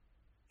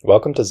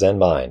Welcome to Zen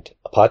Mind,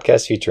 a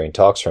podcast featuring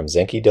talks from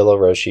Zenki Dillo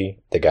Roshi,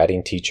 the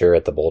guiding teacher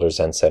at the Boulder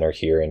Zen Center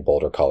here in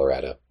Boulder,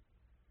 Colorado.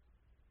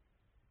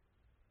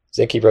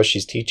 Zenki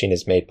Roshi's teaching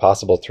is made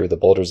possible through the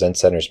Boulder Zen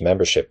Center's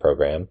membership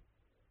program.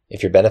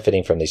 If you're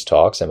benefiting from these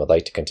talks and would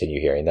like to continue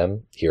hearing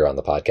them here on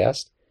the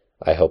podcast,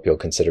 I hope you'll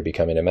consider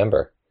becoming a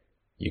member.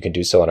 You can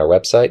do so on our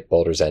website,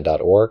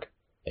 boulderzen.org,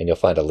 and you'll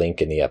find a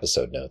link in the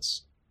episode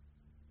notes.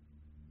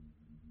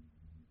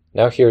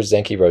 Now here's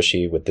Zenki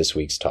Roshi with this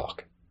week's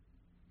talk.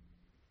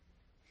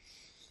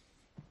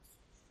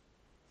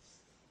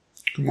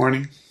 Good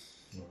morning.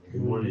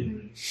 Good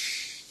morning.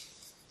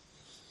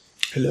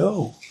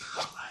 Hello.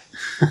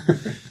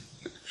 Hello,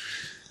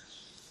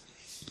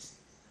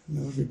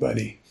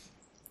 everybody.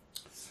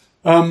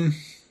 So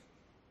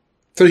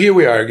here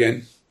we are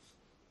again,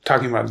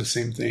 talking about the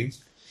same thing.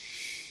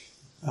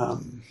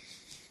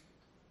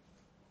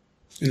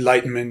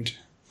 Enlightenment,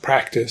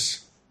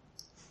 practice,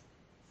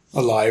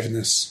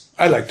 aliveness.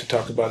 I like to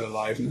talk about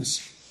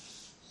aliveness.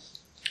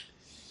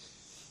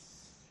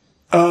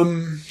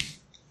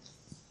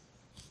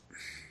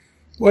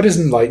 What is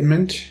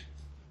enlightenment?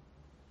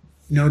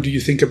 Do you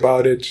think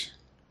about it?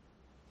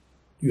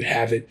 Do you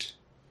have it?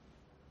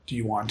 Do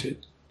you want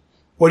it?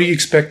 What do you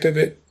expect of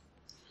it?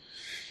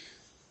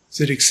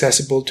 Is it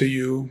accessible to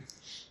you?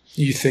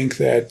 Do you think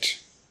that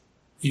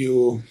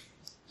you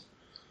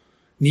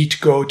need to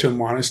go to a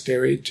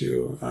monastery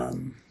to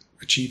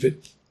achieve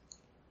it?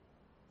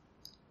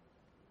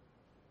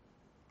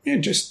 Yeah,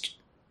 just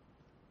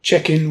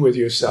check in with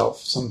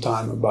yourself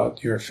sometime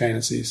about your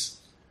fantasies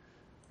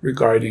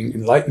regarding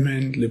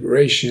enlightenment,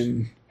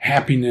 liberation,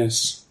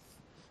 happiness,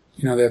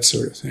 that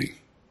sort of thing.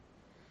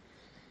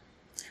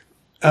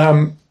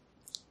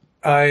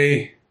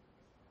 I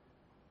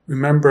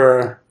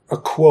remember a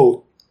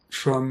quote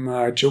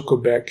from Joko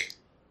Beck,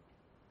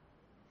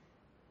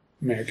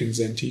 American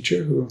Zen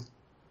teacher, who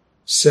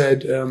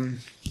said,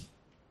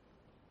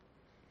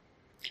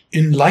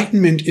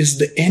 enlightenment is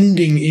the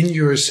ending in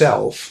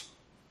yourself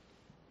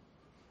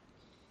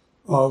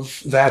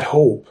of that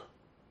hope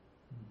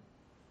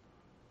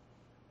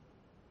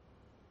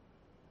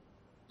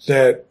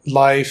that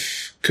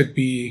life could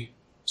be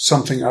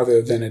something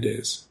other than it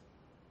is.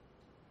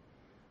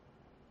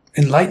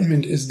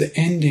 Enlightenment is the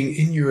ending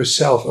in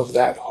yourself of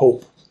that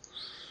hope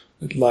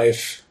that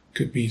life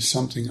could be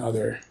something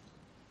other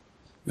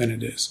than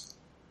it is.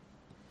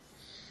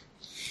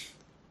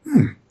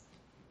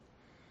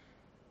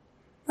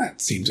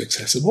 That seems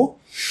accessible.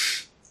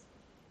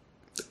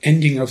 The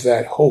ending of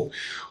that hope.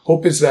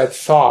 Hope is that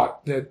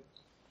thought that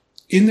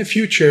in the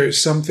future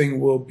something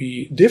will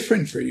be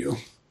different for you,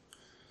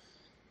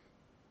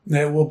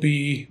 that will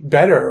be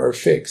better or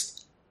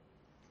fixed.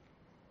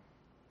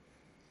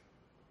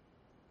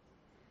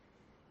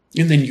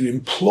 And then you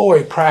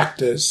employ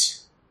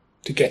practice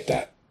to get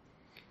that.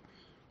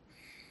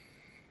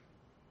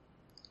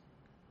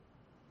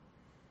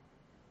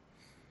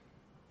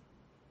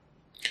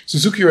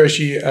 Suzuki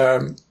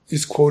Roshi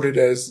is quoted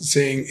as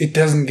saying, "It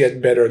doesn't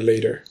get better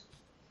later."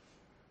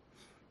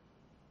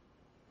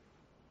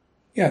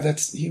 Yeah,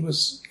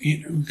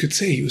 we could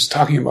say he was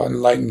talking about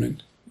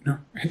enlightenment.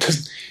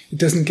 It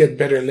doesn't get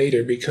better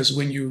later, because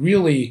when you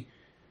really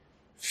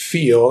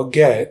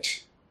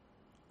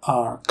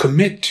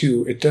commit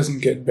to it doesn't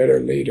get better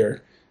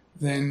later,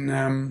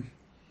 then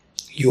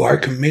you are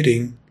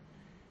committing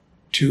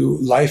to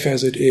life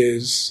as it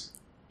is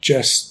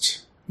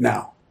just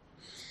now.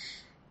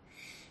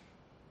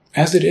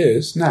 As it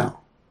is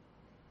now.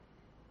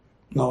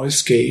 No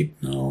escape,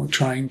 no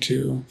trying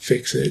to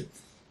fix it.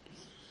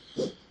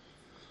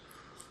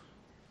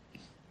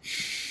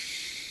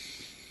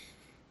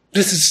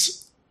 This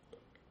is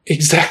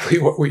exactly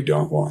what we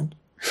don't want.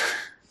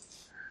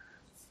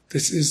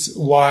 This is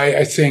why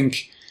I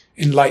think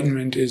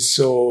enlightenment is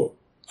so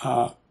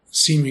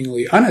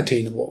seemingly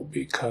unattainable,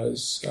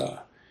 because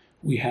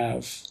we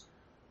have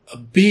a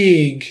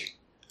big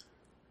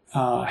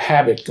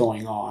habit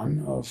going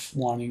on of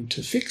wanting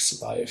to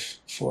fix life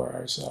for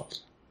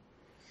ourselves.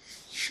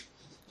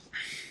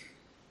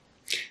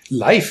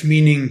 Life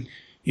meaning,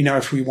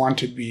 if we want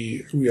to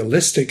be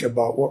realistic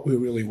about what we're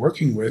really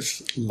working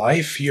with,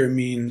 life here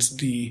means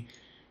the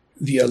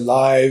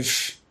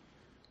alive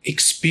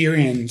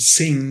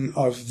experiencing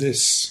of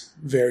this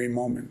very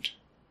moment.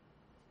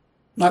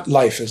 Not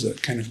life as a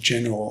kind of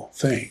general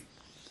thing,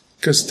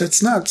 because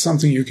that's not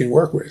something you can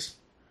work with.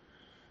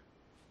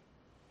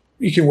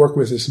 You can work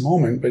with this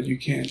moment, but you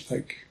can't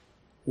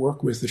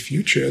work with the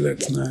future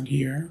that's not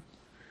here.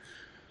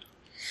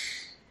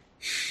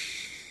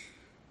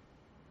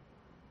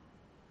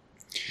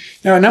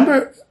 Now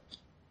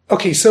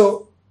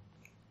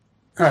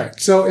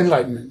so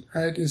enlightenment,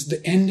 right, is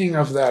the ending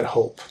of that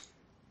hope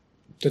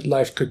that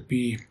life could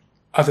be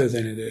other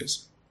than it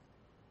is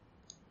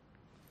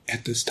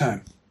at this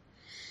time.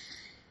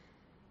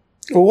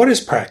 Well, what is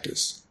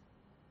practice?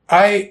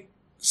 I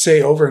say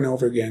over and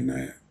over again,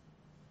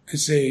 I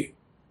say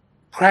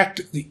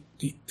the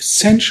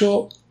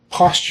essential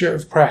posture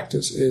of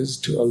practice is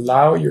to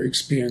allow your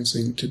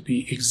experiencing to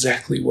be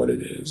exactly what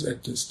it is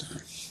at this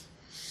time.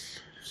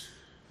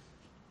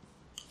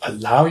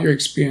 allow your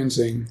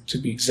experiencing to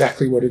be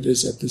exactly what it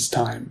is at this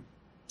time.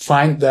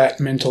 Find that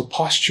mental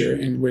posture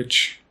in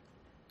which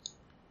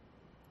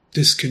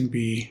this can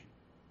be,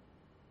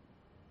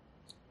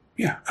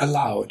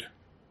 allowed.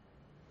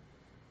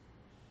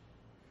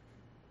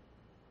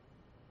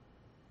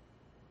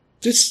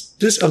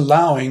 This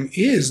allowing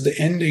is the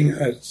ending,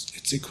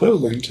 it's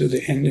equivalent to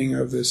the ending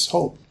of this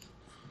hope.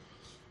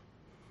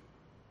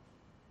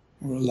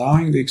 We're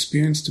allowing the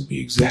experience to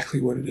be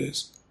exactly what it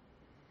is.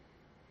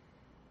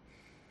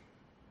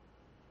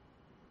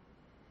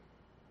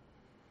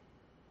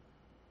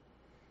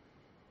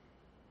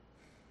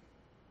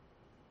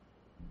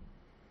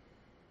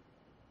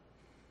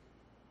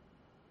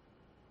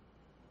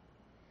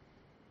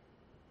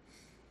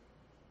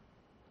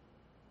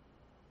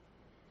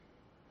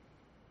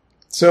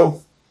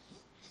 So,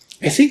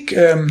 I think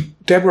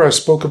Deborah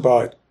spoke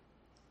about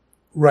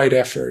right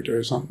effort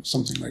or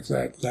something like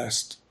that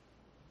last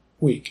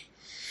week.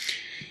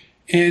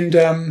 And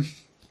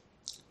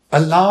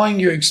allowing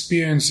your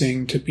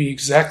experiencing to be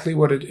exactly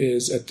what it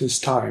is at this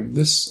time,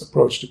 this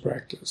approach to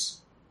practice,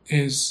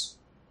 is,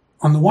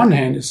 on the one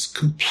hand, is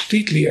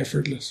completely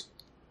effortless.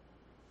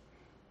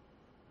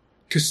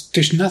 Because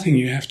there's nothing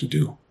you have to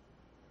do.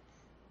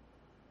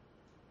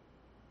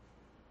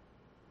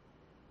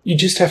 You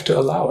just have to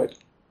allow it.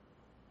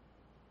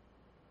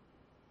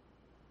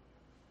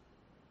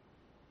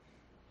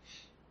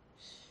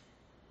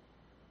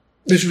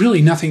 There's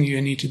really nothing you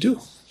need to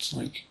do. It's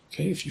like,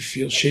 okay, if you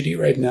feel shitty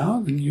right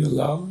now, then you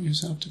allow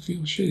yourself to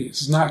feel shitty.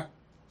 It's not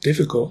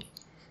difficult.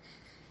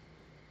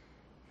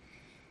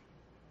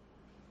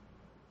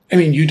 I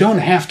mean, you don't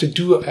have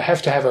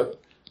to have a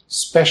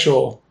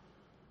special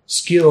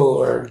skill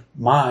or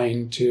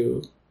mind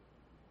to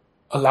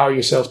allow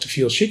yourself to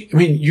feel shitty. I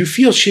mean, you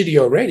feel shitty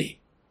already.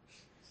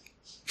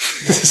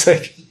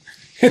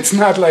 It's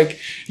not like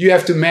you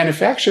have to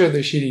manufacture the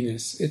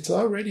shittiness. It's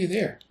already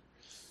there.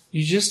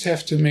 You just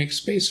have to make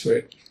space for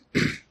it.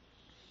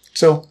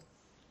 So,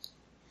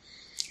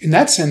 in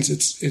that sense,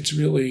 it's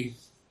really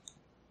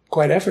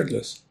quite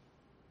effortless.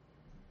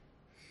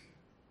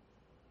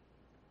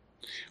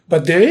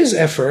 But there is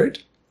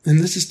effort, and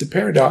this is the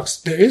paradox,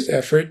 there is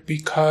effort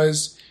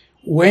because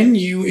when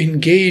you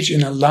engage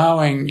in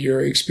allowing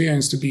your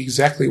experience to be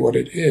exactly what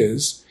it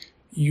is,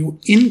 you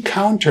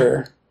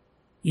encounter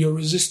your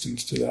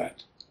resistance to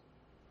that.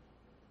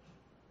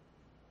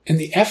 And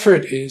the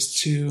effort is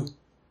to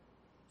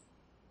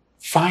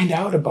find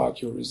out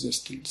about your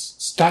resistance,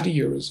 study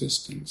your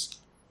resistance,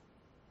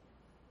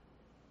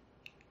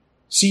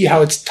 see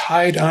how it's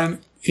tied on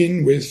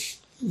in with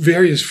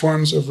various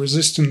forms of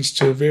resistance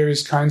to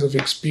various kinds of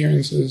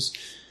experiences,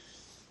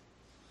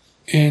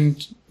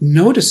 and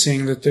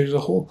noticing that there's a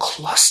whole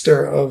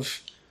cluster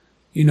of,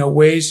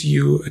 ways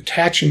you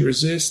attach and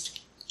resist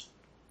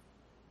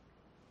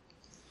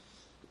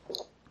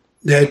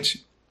that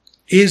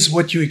is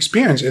what you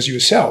experience as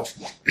yourself.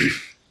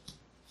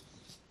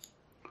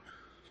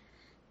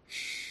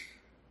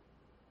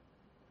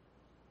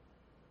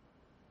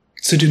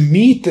 So to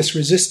meet this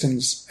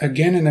resistance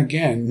again and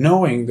again,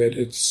 knowing that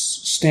it's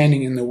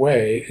standing in the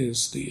way,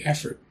 is the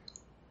effort.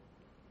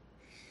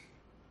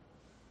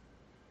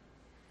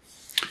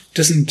 It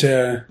doesn't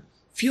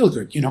feel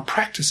good.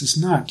 Practice is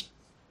not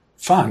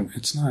fun.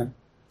 It's not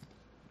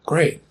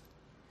great.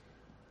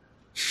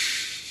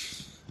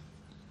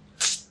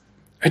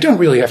 I don't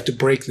really have to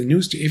break the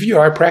news to you. If you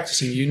are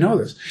practicing, you know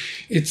this.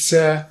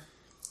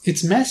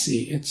 It's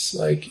messy. It's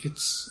like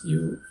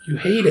you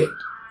hate it,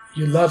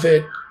 you love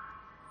it,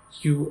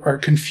 you are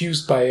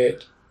confused by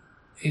it.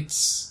 It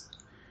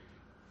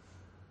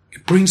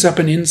brings up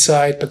an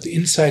insight, but the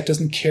insight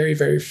doesn't carry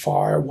very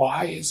far.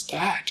 Why is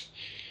that?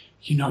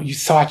 You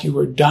thought you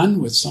were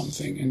done with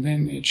something, and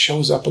then it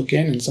shows up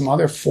again in some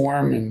other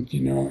form, and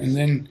and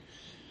then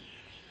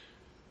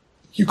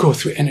you go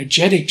through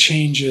energetic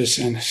changes,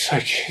 and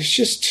it's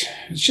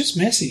just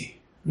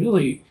messy,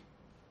 really.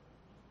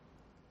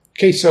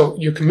 Okay, so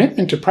your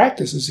commitment to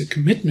practice is a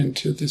commitment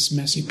to this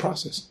messy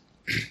process.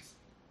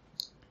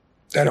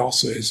 That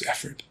also is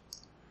effort,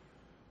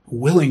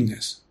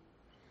 willingness,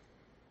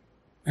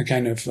 a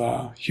kind of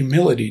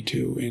humility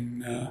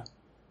in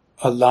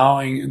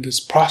allowing this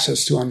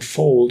process to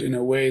unfold in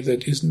a way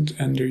that isn't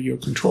under your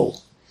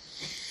control.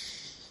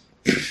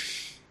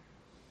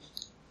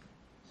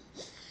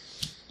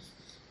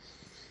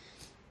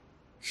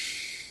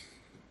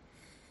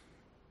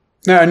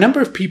 Now, a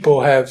number of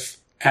people have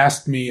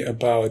asked me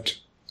about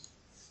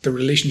the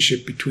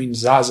relationship between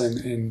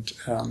Zazen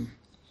and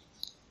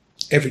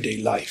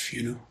everyday life,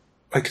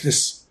 like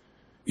this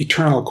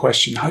eternal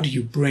question: how do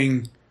you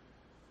bring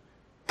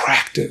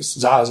practice,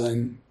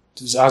 Zazen,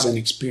 the Zazen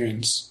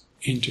experience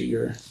into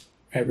your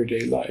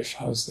everyday life?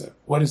 How's that?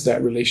 What is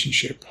that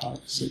relationship? How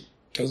is it?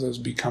 Does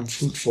it become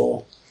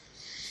fruitful?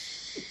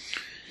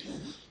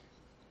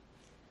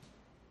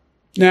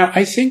 Now,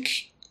 I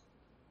think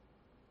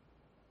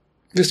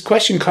this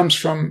question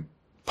comes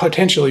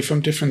potentially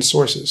from different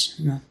sources.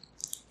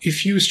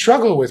 If you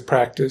struggle with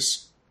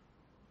practice,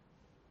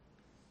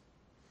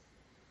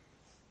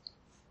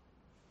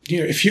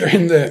 if you're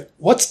in the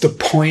what's the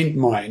point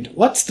mind,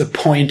 what's the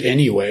point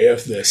anyway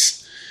of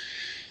this,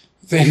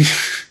 then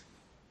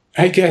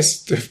I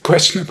guess the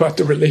question about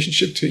the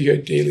relationship to your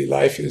daily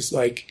life is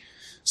like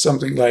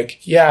something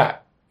like, yeah,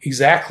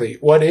 exactly.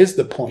 What is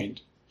the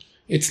point?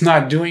 It's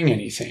not doing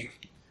anything.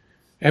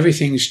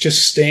 Everything's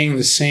just staying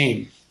the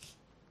same.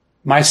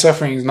 My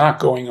suffering is not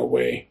going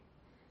away.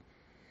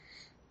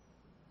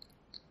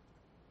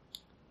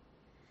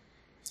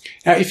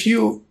 Now, if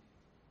you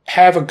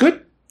have a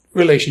good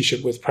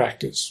relationship with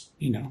practice,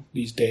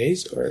 these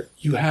days, or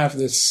you have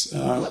this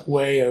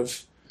way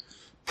of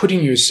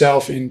putting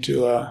yourself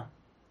into a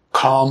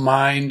calm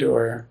mind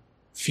or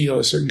feel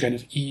a certain kind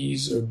of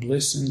ease or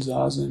bliss in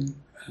zazen,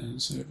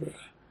 sort of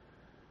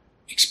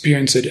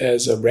experience it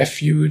as a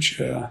refuge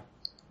that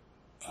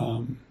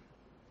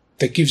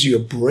gives you a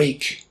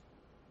break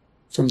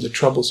from the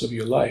troubles of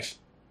your life.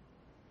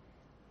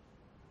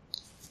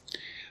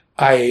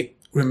 I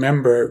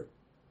remember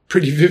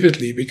pretty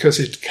vividly, because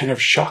it kind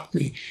of shocked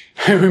me.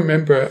 I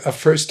remember a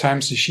first-time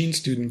sesshin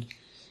student.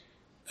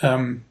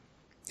 After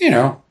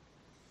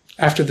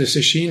the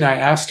sesshin, I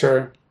asked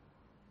her,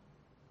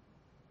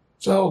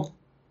 "So,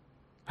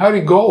 how'd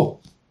it go?"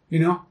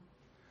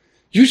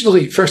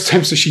 Usually,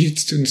 first-time sesshin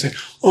students say,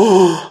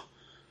 "Oh,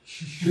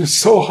 it's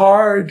so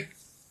hard."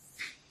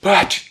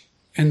 But,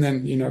 and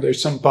then, there's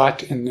some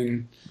but, and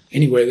then,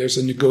 anyway, there's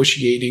a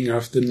negotiating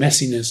of the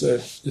messiness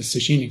of the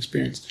sesshin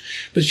experience.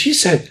 But she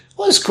said,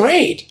 well, it's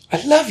great.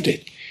 I loved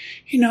it.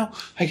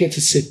 I get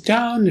to sit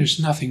down. There's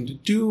nothing to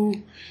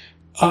do.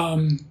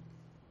 The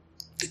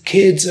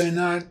kids are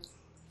not,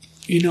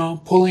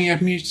 pulling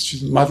at me.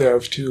 She's the mother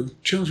of 2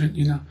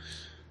 children,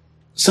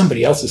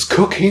 Somebody else is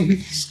cooking.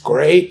 It's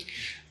great.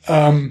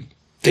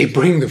 They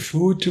bring the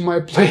food to my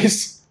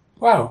place.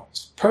 Wow,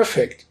 it's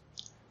perfect.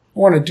 I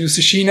want to do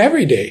sesshin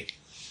every day.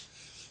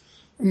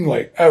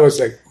 I was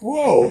like,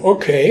 whoa,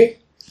 okay.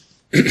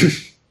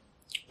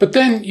 But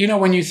then,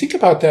 when you think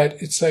about that,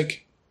 it's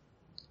like,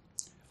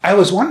 I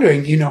was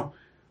wondering,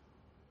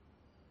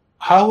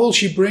 how will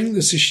she bring the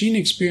sesshin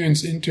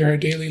experience into her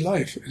daily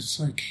life? It's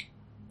like,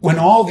 when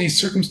all these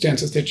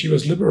circumstances that she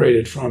was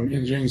liberated from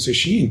during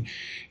sesshin,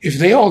 if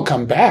they all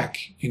come back,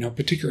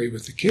 particularly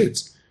with the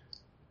kids,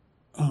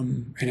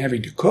 and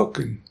having to cook,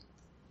 and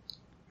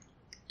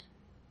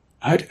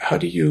how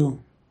do you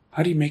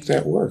make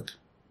that work?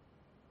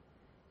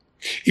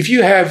 If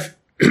you have,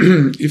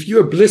 if you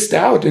are blissed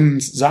out in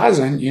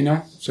zazen,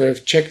 sort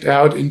of checked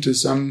out into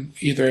some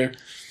either,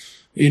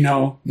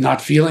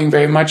 not feeling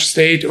very much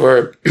state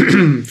or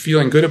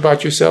feeling good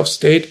about yourself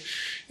state,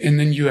 and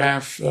then you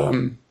have,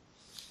 and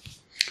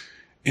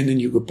then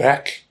you go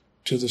back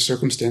to the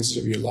circumstances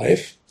of your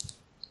life,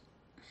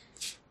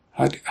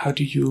 how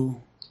do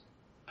you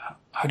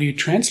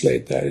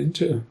translate that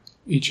into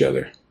each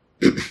other?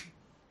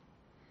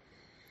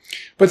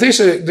 But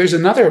there's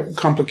another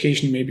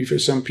complication maybe for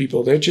some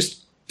people. They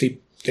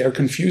are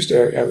confused,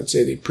 or I would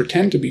say they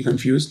pretend to be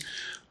confused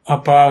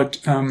about,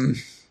 I'm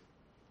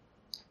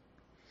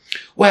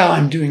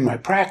doing my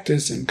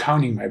practice and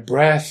counting my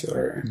breath,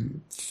 or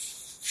I'm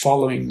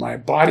following my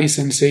body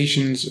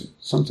sensations or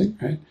something,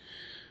 right?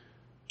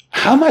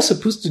 How am I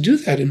supposed to do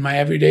that in my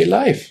everyday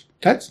life?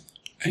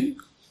 I'm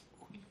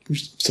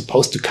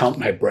supposed to count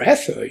my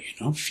breath, or,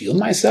 feel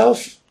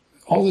myself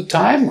all the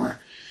time, or,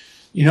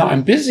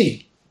 I'm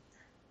busy.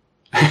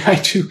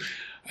 I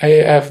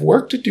have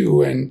work to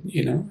do, and,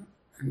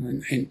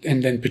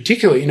 and then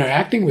particularly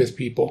interacting with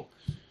people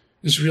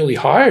is really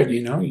hard,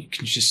 you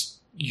can just,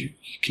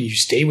 can you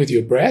stay with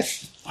your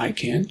breath? I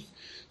can't.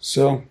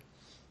 So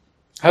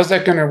how's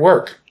that going to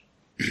work?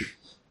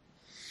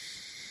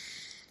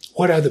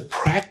 What are the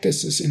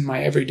practices in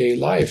my everyday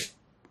life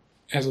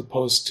as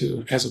opposed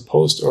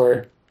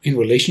or in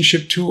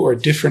relationship to or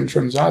different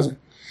from zazen?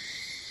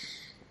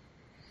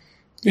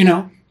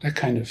 That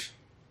kind of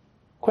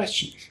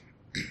question.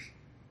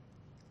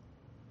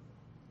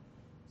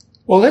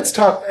 Well, let's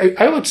talk.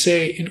 I would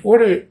say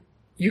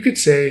you could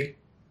say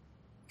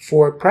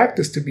for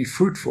practice to be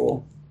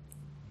fruitful,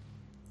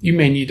 you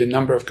may need a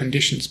number of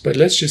conditions, but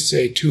let's just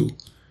say 2.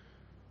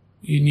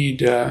 You need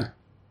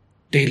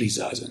daily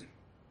zazen.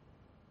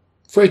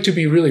 For it to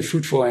be really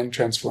fruitful and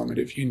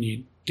transformative, you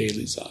need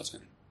daily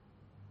zazen.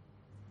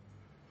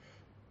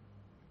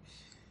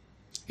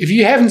 If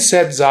you haven't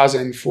said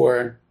zazen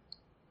for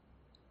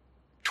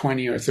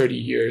 20 or 30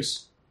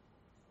 years,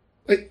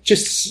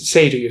 just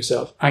say to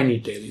yourself, I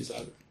need daily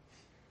zazen.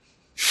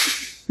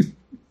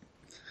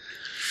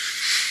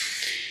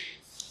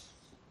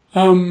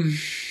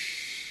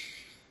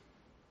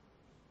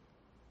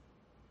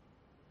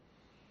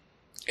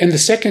 And the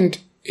second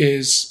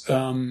is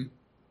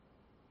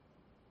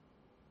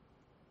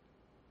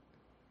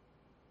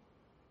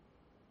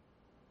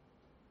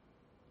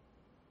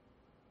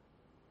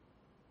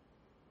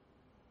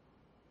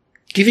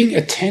giving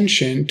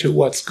attention to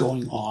what's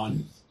going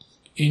on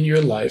in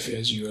your life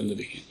as you are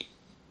living it.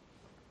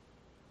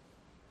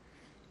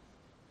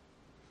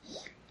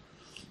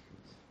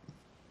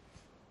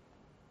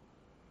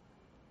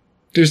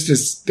 There's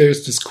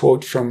this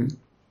quote from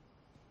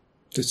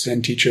the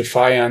Zen teacher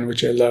Fayan,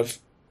 which I love.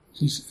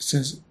 He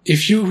says,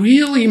 if you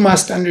really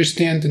must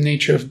understand the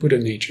nature of Buddha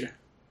nature,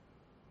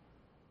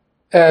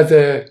 how does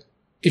it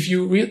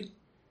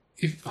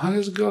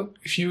go?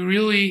 If you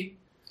really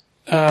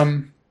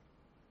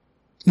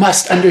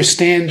must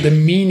understand the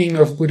meaning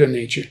of Buddha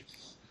nature.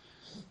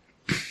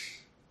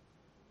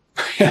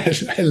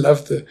 I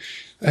love the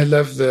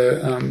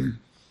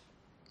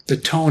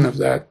tone of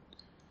that.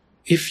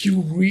 If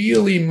you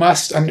really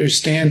must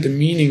understand the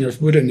meaning of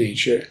Buddha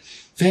nature,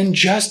 then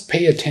just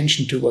pay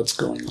attention to what's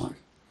going on.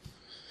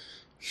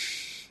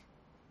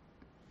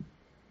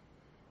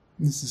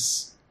 This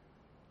is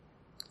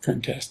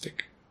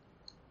fantastic.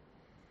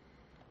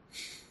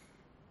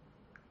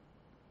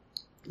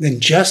 Then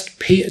just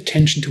pay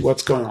attention to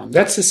what's going on.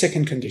 That's the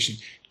second condition.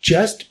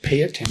 Just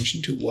pay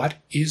attention to what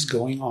is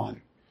going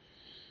on.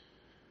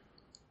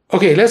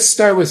 Okay, let's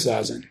start with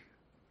Zazen.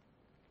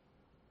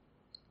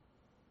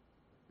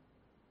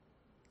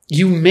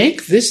 You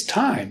make this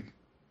time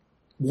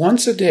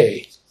once a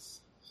day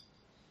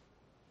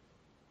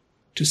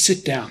to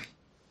sit down.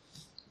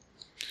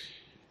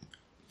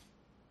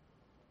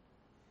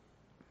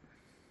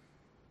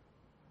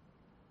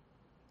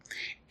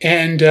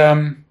 And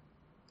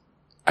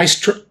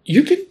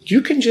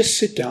you can just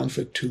sit down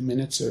for 2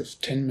 minutes or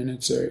 10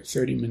 minutes or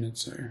 30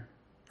 minutes or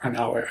an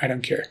hour. I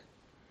don't care.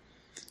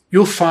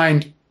 You'll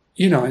find,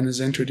 in the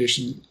Zen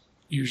tradition,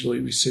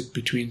 usually we sit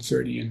between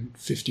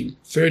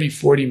 30,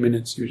 40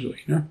 minutes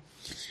usually,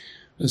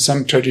 In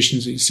some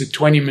traditions you sit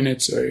 20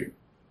 minutes or,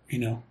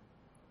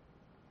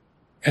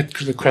 at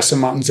the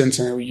Crescent Mountain Zen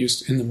Center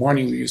in the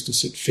morning we used to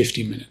sit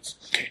 50 minutes.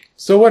 Okay,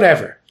 so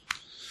whatever.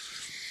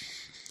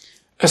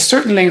 A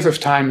certain length of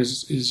time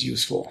is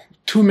useful.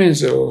 2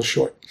 minutes are a little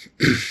short.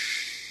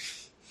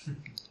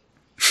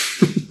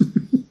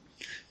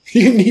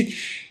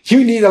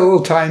 You need a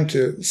little time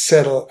to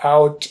settle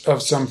out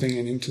of something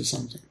and into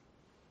something.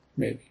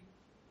 Maybe.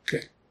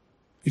 Okay.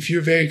 If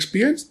you're very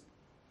experienced,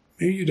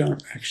 maybe you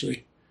don't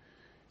actually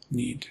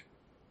need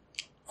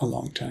a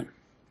long time.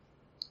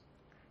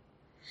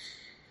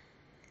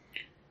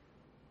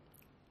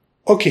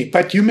 Okay,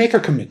 but you make a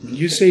commitment.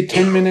 You say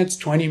 10 minutes,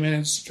 20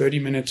 minutes, 30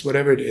 minutes,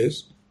 whatever it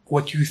is,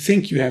 what you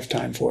think you have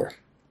time for.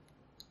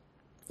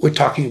 We're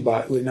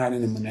not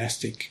in a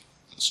monastic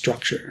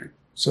structure.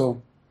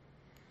 So,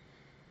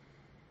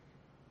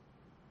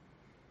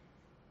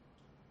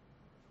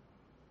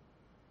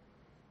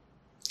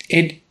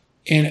 and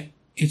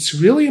it's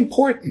really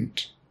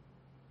important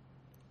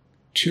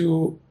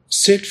to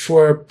sit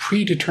for a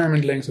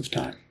predetermined length of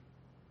time.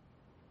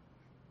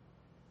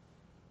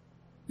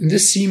 And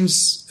this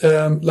seems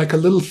like a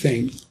little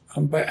thing,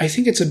 but I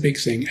think it's a big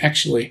thing,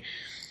 actually.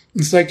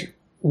 It's like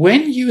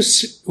when you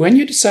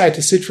decide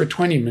to sit for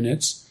 20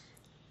 minutes,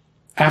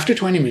 after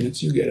 20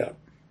 minutes, you get up.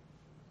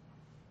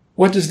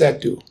 What does that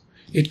do?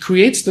 It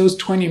creates those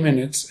 20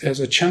 minutes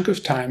as a chunk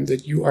of time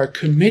that you are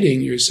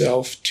committing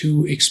yourself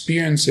to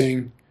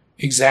experiencing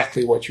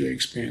exactly what you're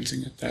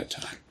experiencing at that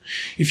time.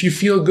 If you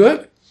feel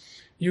good,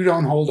 you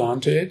don't hold on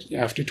to it.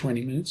 After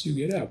 20 minutes, you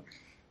get up.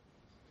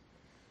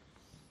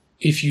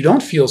 If you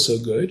don't feel so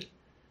good,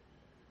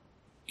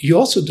 you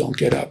also don't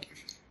get up.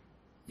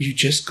 You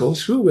just go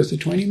through with the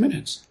 20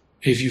 minutes.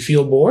 If you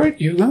feel bored,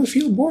 you're going to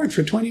feel bored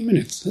for 20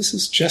 minutes. This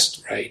is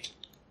just right.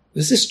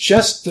 This is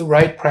just the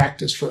right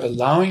practice for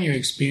allowing your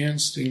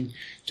experiencing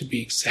to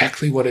be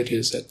exactly what it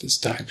is at this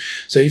time.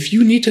 So if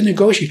you need to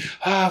negotiate,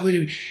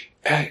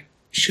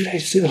 should I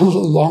sit a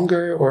little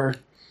longer, or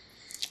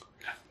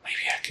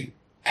maybe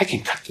I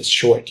can cut this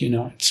short,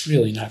 it's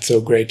really not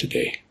so great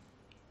today.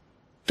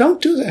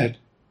 Don't do that.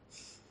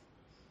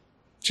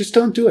 Just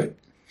don't do it.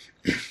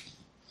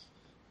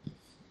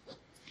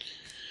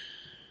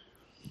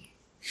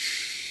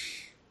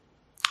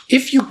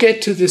 If you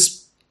get to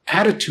this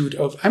attitude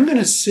of, I'm going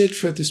to sit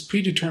for this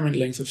predetermined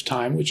length of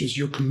time, which is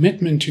your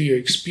commitment to your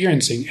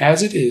experiencing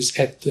as it is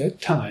at that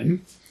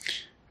time,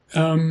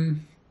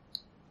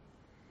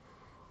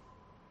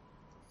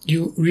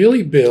 you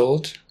really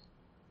build,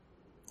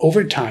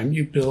 over time,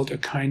 you build a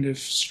kind of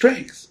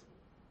strength,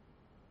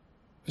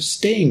 a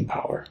staying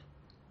power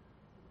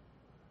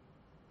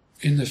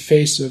in the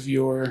face of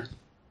your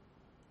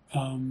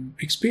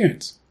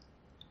experience.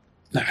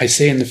 Now, I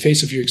say in the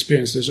face of your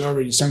experience, there's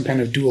already some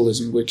kind of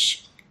dualism,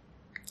 which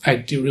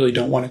I really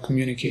don't want to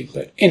communicate.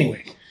 But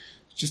anyway,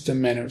 just a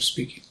manner of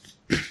speaking.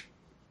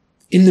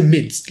 In the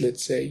midst,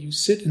 let's say, you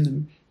sit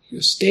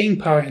your staying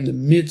power in the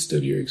midst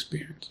of your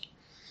experience.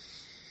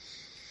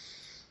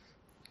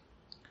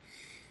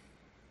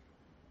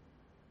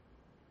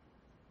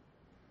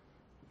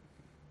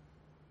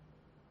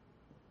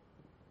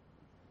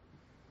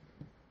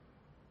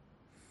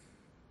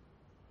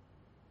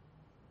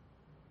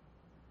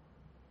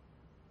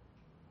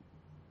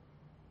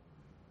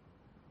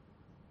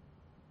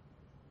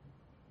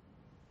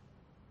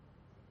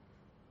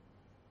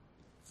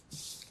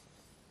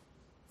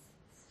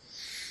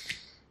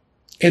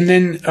 And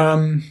then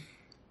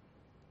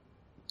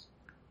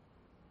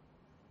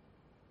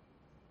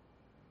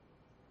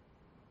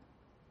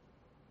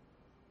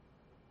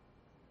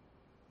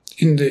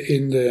in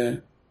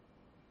the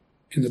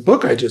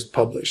book I just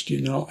published,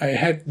 I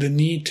had the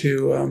need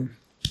to,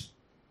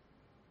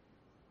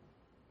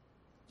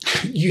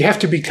 you have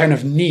to be kind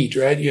of neat,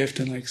 right? You have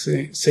to like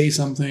say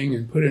something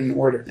and put it in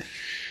order.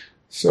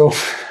 So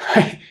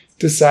I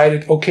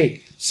decided,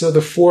 okay, so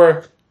the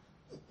 4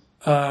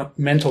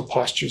 mental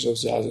postures of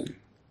Zazen.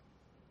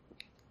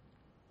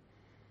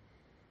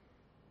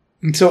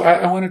 And so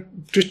I want to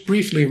just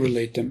briefly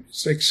relate them.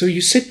 It's like, so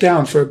you sit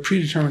down for a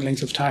predetermined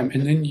length of time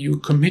and then you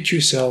commit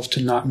yourself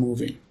to not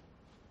moving.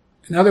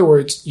 In other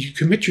words, you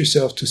commit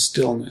yourself to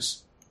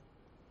stillness.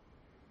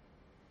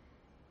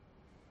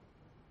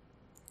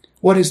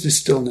 What is this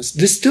stillness?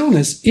 This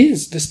stillness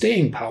is the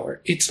staying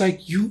power. It's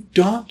like you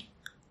don't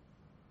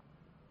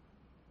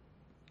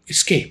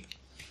escape.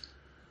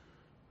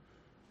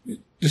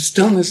 The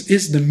stillness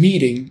is the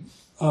meeting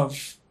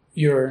of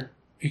your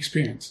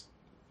experience.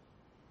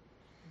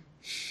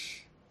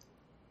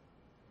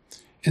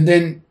 And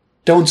then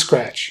don't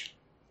scratch,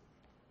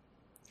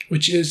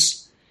 which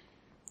is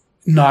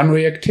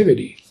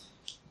non-reactivity.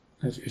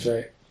 If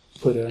I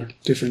put a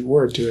different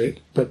word to it,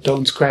 but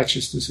don't scratch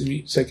is this.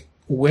 It's like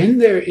when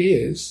there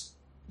is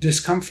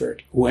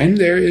discomfort, when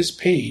there is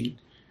pain,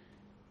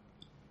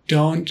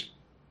 don't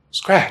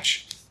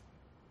scratch.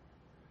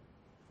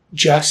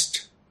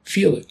 Just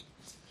feel it.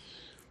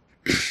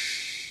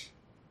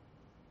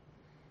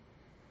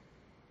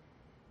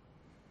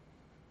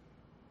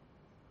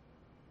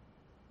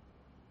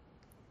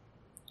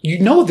 You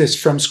know this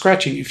from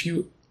scratching. If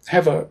you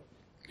have a,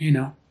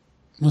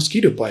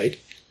 mosquito bite,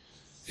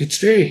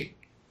 it's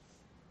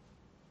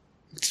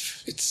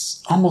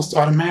almost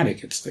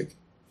automatic. It's like,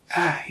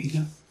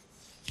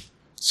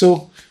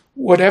 So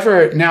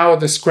whatever now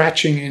the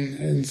scratching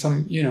in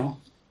some,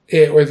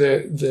 or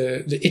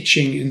the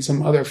itching in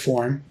some other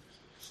form,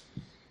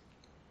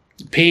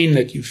 pain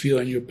that you feel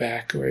in your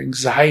back or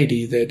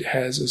anxiety that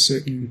has a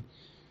certain,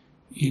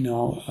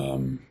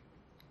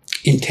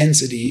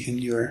 intensity in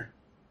your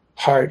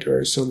heart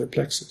or solar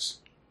plexus,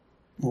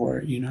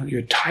 or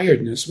your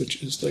tiredness,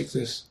 which is like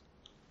this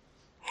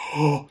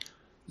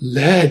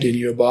lead in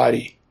your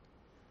body.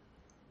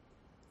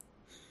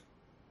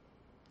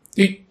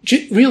 You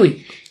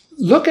really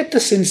look at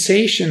the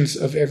sensations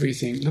of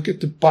everything. Look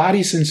at the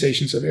body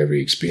sensations of every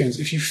experience.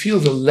 If you feel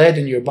the lead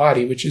in your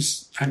body, which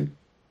is, I'm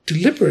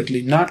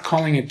deliberately not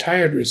calling it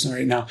tiredness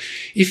right now.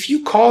 If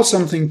you call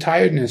something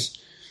tiredness,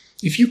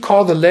 if you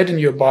call the lead in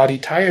your body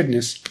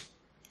tiredness,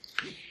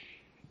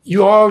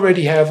 you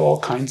already have all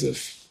kinds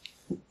of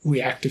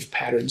reactive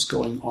patterns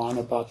going on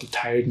about the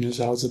tiredness,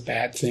 how it's a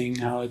bad thing,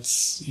 how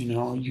it's,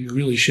 you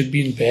really should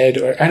be in bed,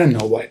 or I don't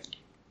know what.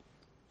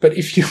 But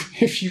if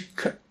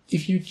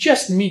you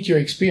just meet your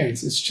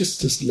experience, it's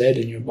just this lead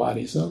in your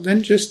body. So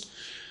then just,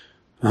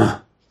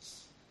 don't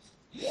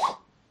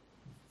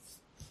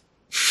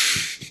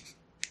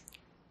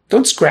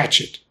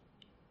scratch it.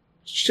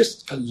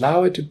 Just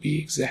allow it to be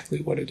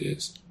exactly what it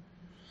is.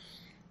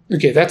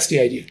 Okay, that's the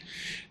idea.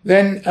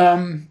 Then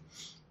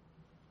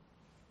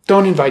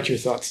don't invite your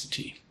thoughts to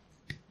tea.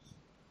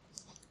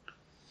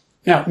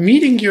 Now,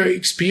 meeting your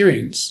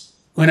experience,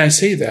 when I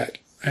say that,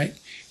 right?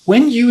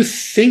 When you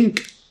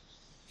think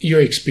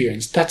your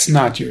experience, that's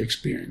not your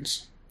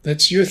experience.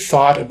 That's your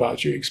thought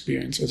about your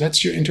experience, or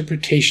that's your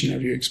interpretation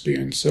of your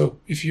experience. So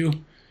if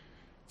you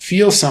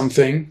feel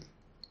something,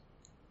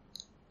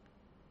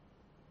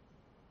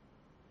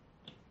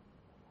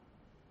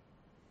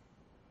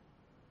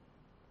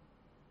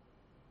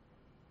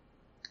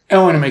 I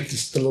want to make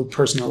this a little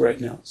personal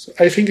right now. So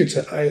I think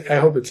I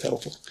hope it's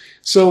helpful.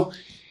 So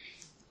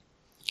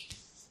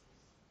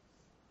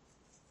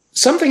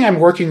something I'm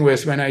working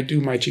with when I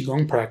do my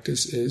Qigong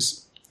practice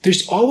is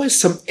there's always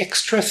some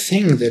extra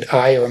thing that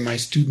I or my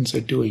students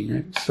are doing.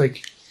 Right? It's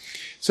like,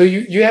 so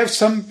you have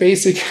some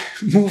basic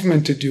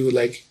movement to do,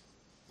 like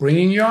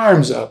bringing your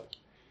arms up.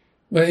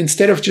 But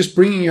instead of just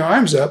bringing your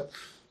arms up,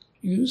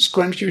 you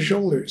scrunch your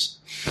shoulders.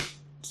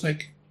 It's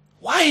like,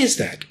 why is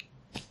that?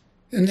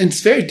 And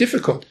it's very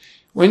difficult.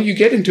 When you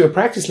get into a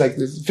practice like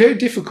this, it's very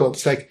difficult.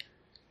 It's like,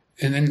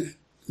 and then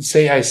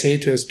I say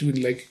to a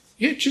student, like,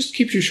 yeah, just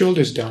keep your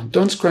shoulders down.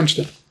 Don't scrunch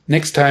them.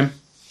 Next time,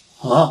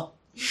 But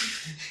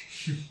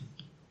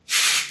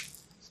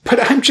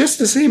I'm just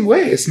the same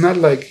way. It's not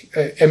like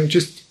I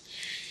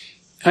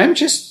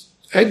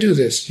do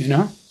this,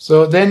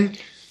 So then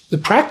the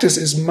practice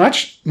is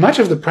much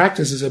of the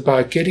practice is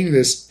about getting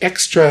this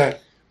extra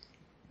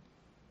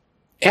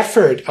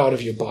effort out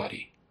of your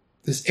body.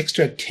 This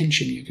extra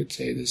tension, you could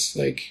say, this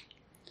like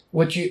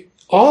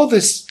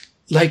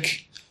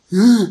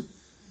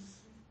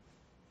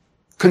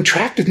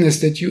contractedness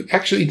that you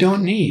actually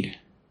don't need.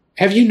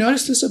 Have you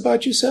noticed this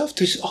about yourself?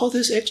 There's all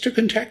this extra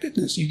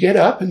contractedness. You get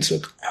up and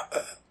so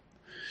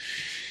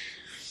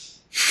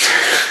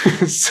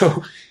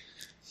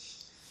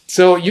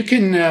you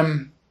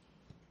can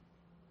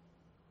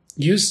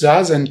use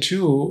Zazen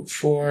too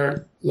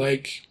for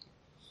like,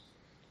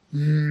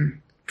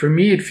 for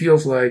me it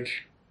feels like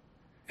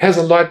has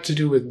a lot to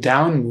do with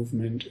down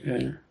movement.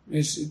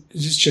 It's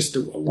just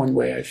one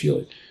way I feel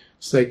it.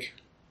 It's like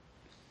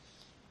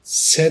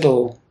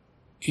settle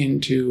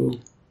into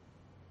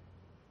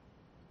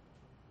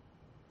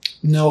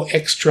no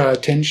extra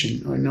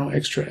attention or no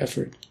extra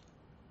effort.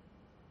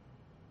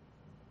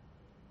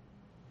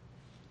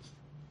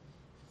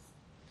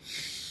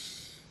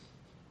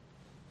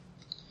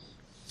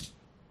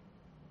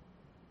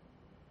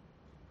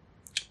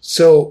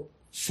 So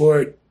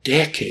for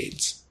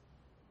decades,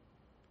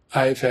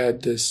 I've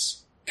had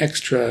this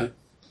extra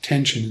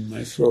tension in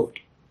my throat.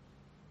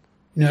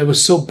 It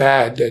was so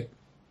bad that,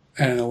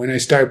 I don't know, when I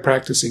started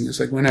practicing, it's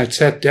like when I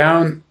sat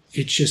down,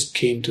 it just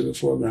came to the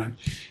foreground.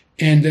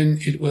 And then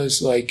it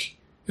was like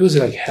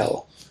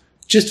hell.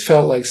 Just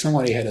felt like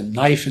somebody had a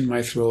knife in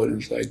my throat and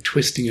was like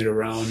twisting it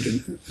around.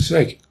 And it's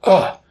like,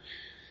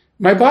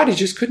 my body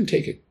just couldn't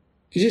take it.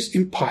 It's just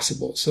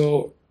impossible.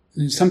 So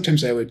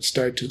sometimes I would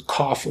start to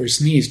cough or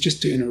sneeze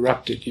just to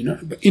interrupt it,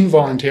 but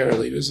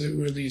involuntarily. It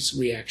were these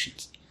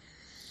reactions.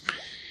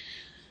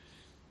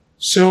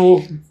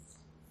 So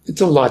it's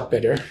a lot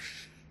better.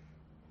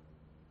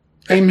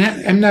 I'm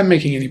not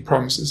making any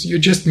promises. You're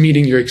just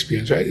meeting your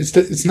experience, right?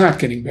 It's not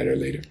getting better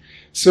later.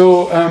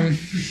 So,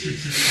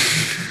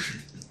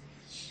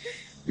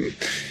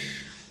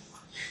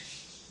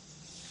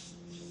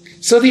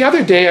 so the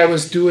other day I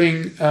was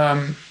doing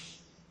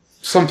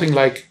something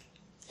like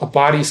a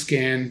body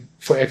scan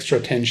for extra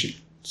tension,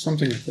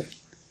 something like that.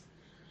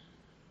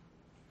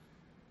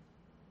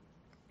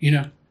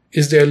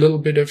 Is there a little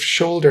bit of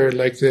shoulder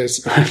like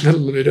this, or a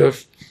little bit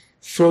of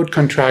throat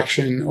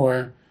contraction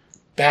or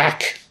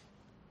back?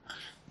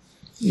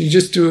 You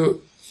just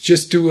do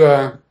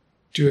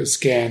a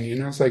scan,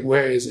 it's like,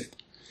 where is it?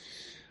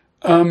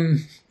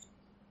 And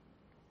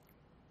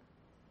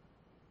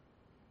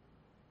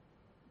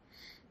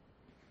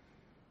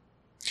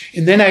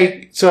then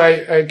I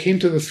came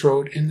to the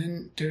throat, and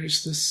then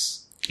there's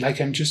this,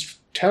 like I'm just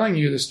telling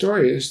you the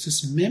story, there's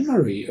this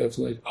memory of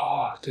like,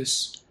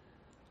 this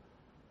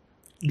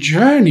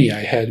journey I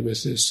had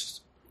with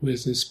this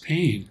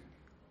pain.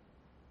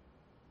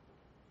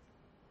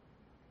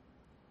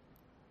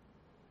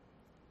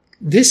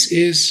 This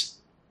is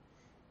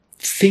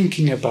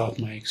thinking about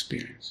my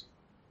experience.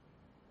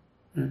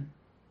 Right?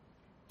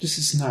 This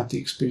is not the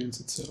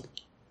experience itself.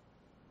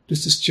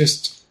 This is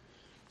just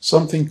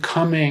something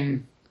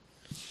coming.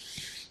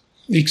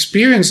 The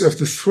experience of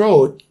the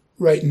throat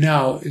right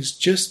now is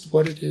just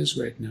what it is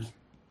right now.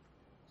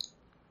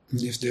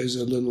 And if there's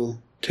a little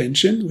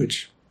tension,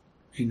 which,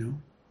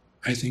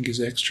 I think is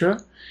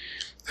extra,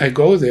 I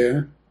go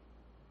there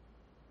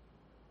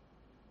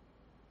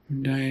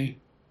and I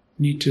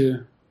need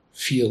to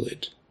feel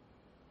it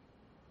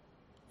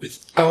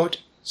without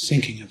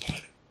thinking about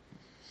it.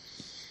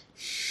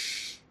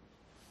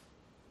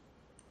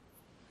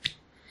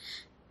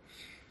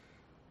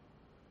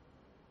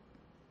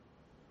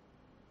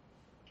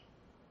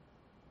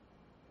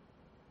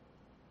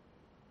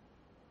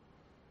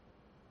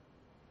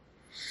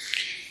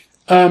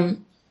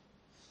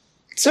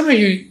 Some of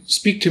you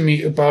speak to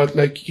me about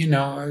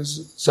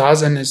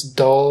zazen is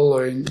dull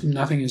or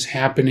nothing is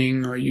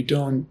happening or you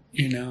don't,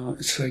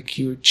 it's like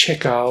you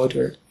check out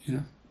or,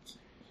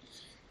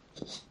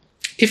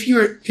 If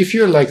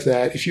you're like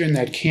that, if you're in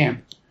that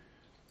camp,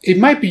 it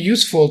might be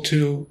useful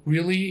to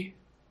really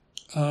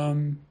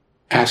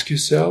ask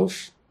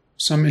yourself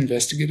some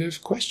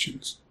investigative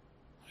questions.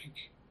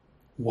 Like,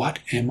 what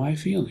am I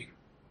feeling?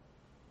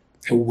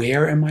 And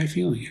where am I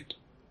feeling it?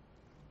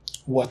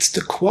 What's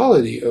the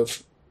quality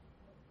of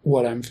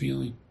what I'm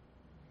feeling?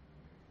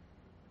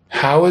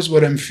 How is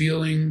what I'm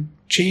feeling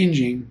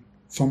changing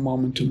from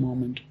moment to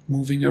moment,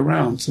 moving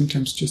around,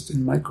 sometimes just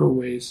in micro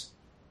ways,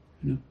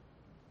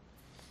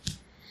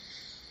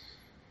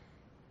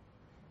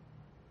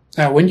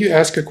 Now, when you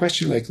ask a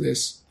question like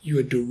this, you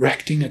are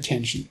directing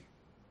attention.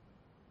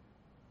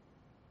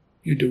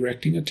 You're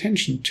directing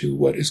attention to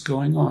what is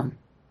going on,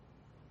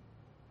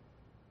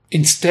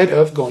 instead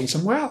of going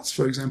somewhere else.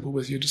 For example,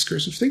 with your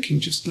discursive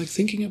thinking, just like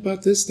thinking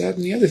about this, that,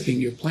 and the other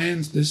thing, your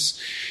plans, this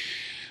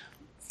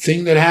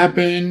thing that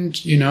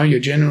happened, your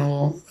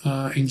general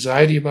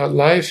anxiety about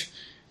life.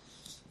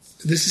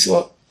 This is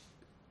all.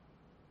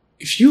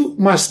 If you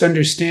must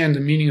understand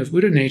the meaning of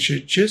Buddha nature,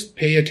 just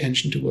pay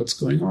attention to what's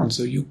going on.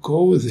 So you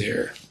go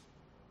there.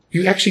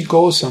 You actually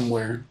go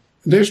somewhere.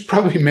 There's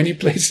probably many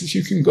places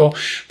you can go,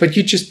 but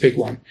you just pick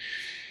one.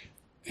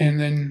 And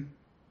then,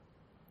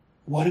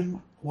 what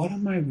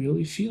am I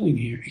really feeling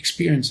here,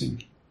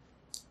 experiencing?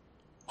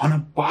 On a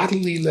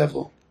bodily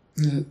level,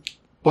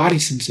 body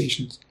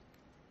sensations.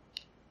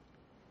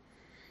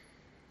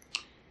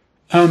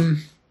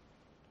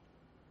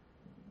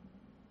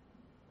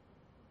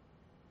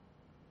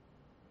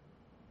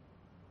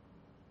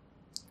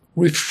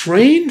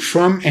 Refrain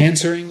from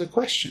answering the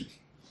question.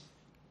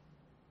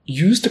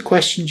 Use the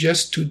question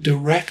just to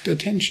direct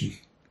attention.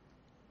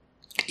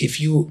 If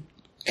you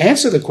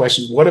answer the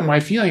question, what am I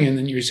feeling? And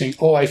then you're saying,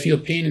 I feel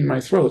pain in my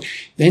throat.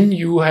 Then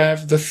you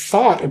have the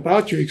thought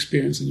about your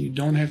experience and you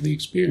don't have the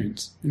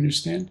experience.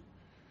 Understand?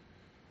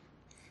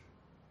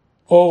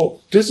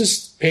 This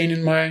is pain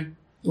in my...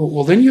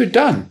 Well, then you're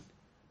done.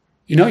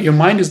 Your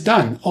mind is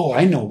done.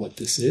 I know what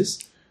this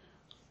is.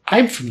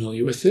 I'm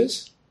familiar with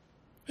this.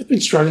 I've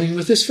been struggling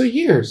with this for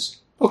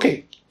years.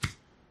 Okay.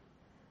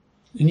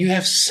 And you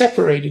have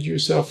separated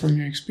yourself from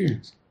your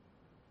experience.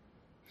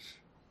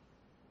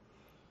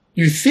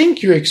 You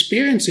think you're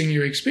experiencing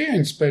your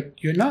experience, but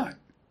you're not.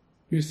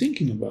 You're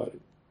thinking about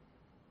it.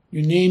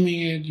 You're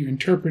naming it, you're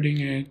interpreting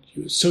it,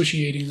 you're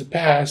associating the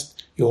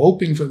past, you're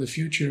hoping for the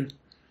future.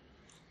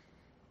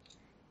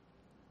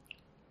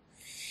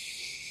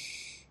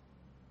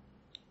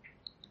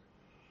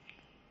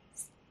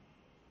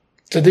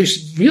 So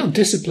there's real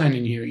discipline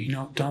in here,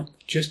 don't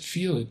just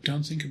feel it,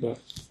 don't think about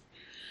it.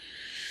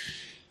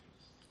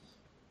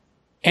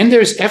 And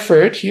there's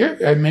effort here.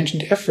 I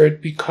mentioned effort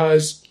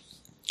because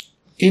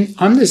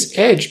on this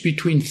edge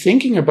between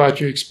thinking about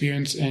your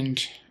experience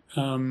and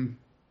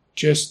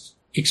just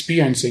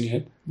experiencing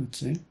it, let's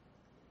say,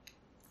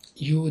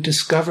 you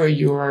discover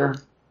your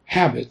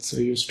habits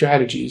or your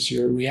strategies,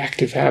 your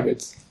reactive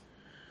habits.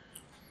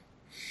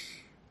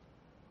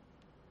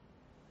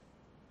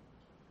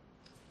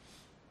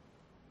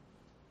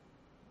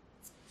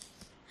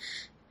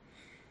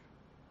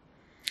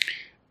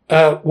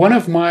 One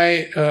of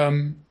my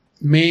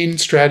main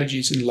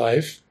strategies in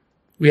life,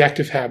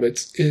 reactive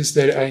habits, is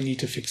that I need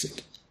to fix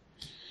it.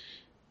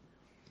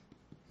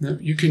 Now,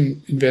 you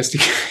can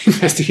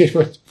investigate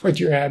what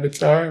your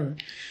habits are,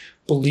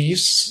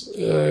 beliefs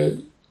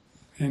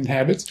and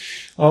habits.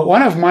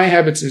 One of my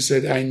habits is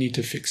that I need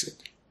to fix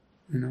it.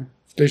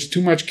 If there's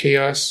too much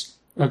chaos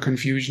or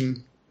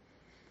confusion,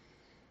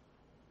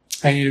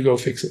 I need to go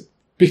fix it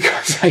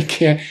because I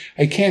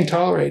can't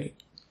tolerate it.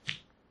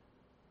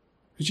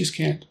 I just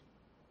can't.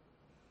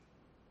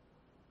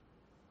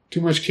 Too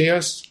much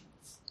chaos,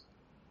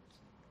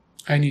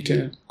 I need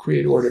to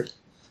create order.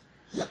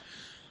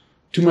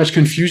 Too much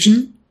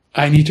confusion,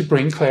 I need to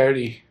bring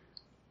clarity.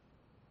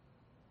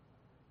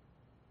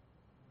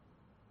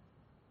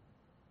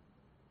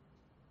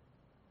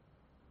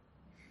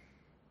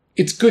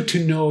 It's good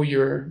to know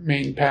your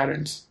main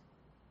patterns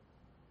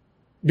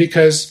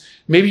because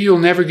maybe you'll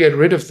never get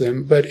rid of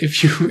them, but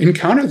if you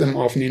encounter them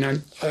often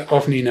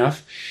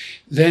enough,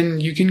 then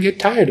you can get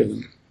tired of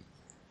them.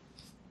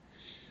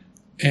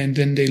 And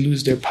then they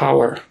lose their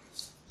power.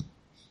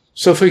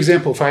 So, for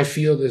example, if I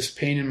feel this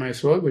pain in my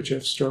throat, which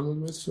I've struggled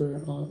with for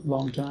a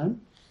long time,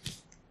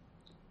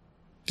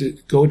 the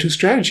go-to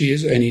strategy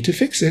is I need to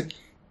fix it.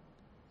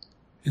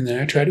 And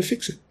then I try to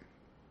fix it.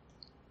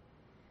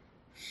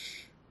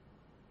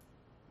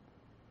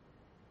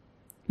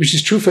 Which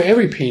is true for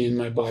every pain in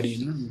my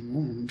body.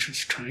 I'm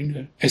just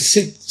I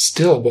sit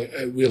still, but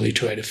I really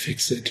try to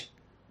fix it.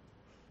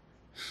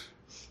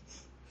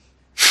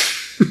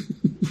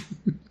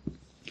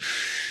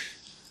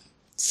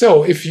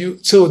 So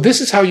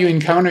this is how you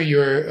encounter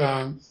your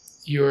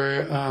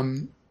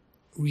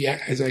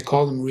as I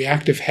call them,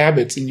 reactive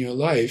habits in your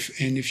life.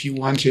 And if you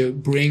want to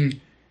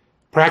bring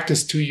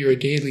practice to your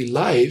daily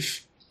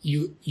life,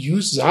 you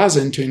use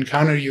Zazen to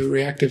encounter your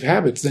reactive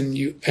habits.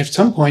 Then at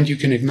some point you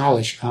can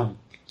acknowledge,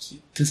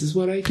 this is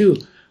what I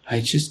do. I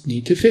just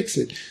need to fix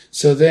it.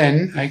 So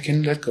then I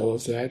can let go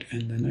of that,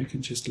 and then I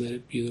can just let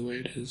it be the way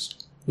it is,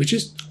 which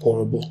is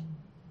horrible.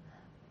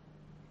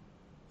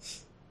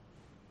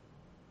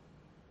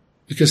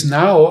 Because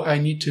now I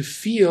need to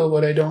feel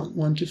what I don't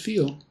want to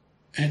feel.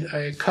 And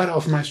I cut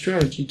off my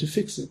strategy to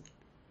fix it.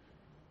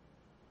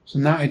 So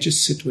now I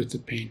just sit with the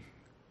pain.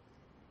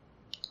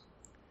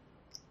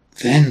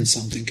 Then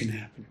something can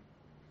happen.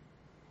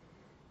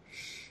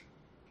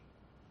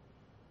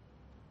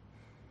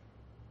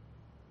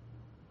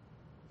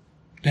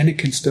 Then it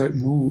can start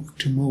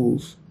to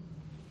move.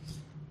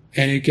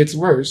 And it gets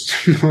worse.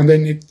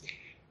 Then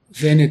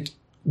it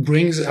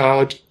brings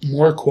out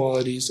more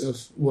qualities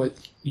of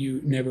what you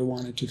never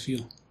wanted to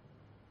feel.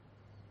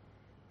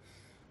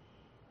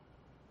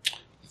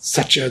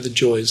 Such are the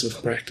joys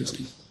of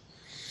practicing.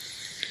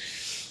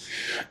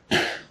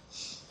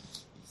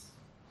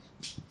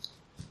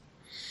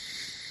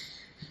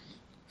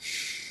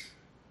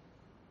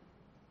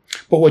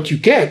 But what you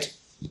get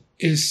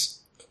is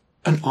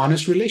an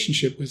honest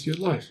relationship with your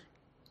life,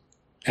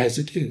 as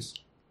it is.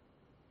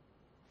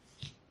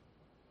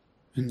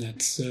 And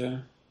that's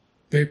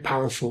very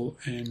powerful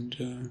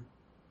and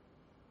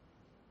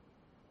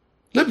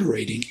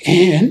liberating.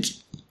 And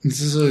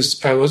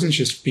I wasn't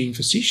just being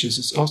facetious,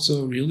 it's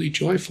also really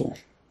joyful.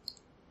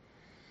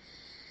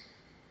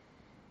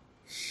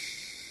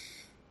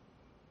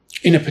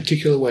 In a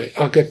particular way.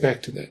 I'll get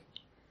back to that.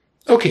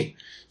 Okay,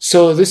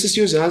 so this is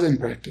your Zazen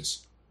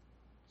practice.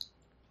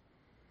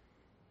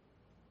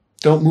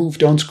 Don't move,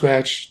 don't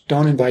scratch,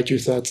 don't invite your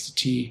thoughts to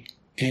tea.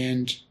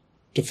 And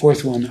the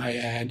fourth one I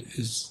add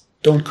is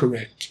don't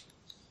correct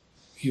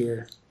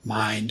your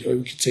mind, or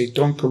we could say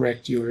don't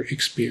correct your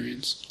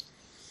experience,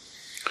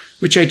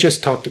 which I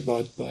just talked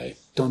about by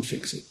don't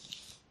fix it.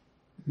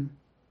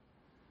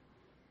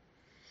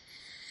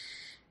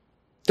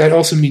 That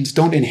also means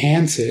don't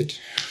enhance it.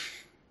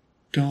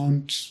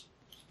 Don't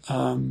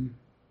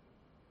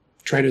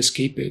try to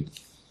escape it.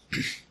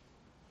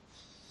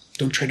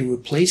 Don't try to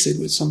replace it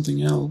with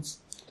something else.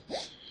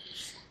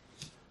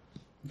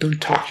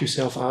 Don't talk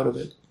yourself out of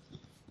it.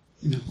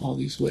 all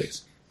these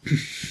ways.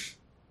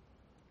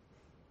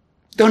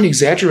 Don't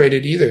exaggerate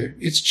it either.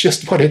 It's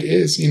just what it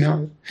is,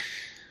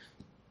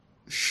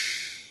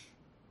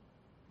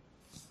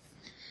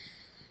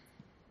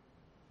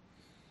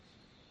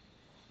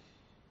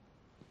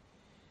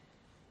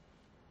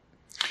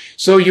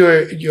 So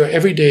your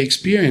everyday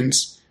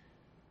experience,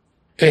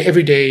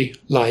 everyday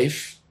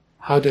life,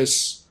 how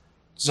does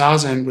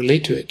Zazen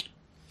relate to it?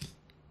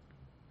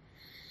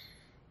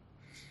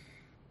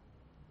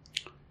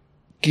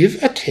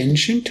 Give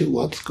attention to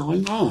what's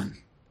going on.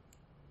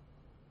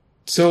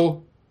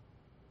 So,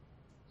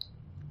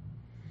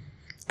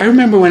 I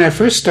remember when I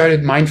first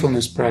started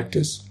mindfulness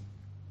practice,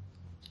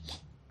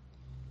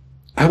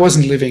 I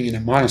wasn't living in a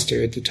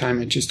monastery at the time.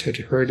 I just had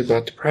heard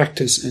about the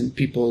practice, and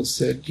people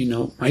said,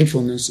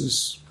 mindfulness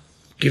is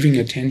giving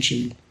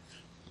attention.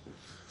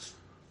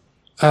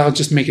 I'll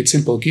just make it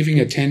simple, giving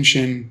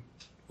attention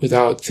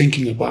without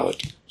thinking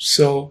about.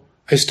 So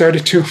I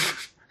started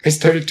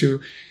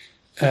to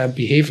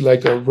behave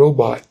like a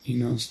robot.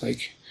 It's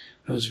like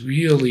I was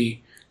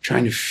really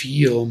trying to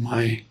feel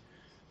when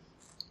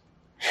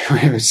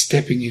I was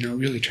stepping,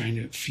 really trying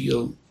to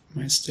feel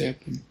my step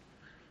and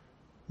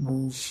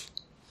move.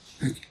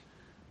 Like,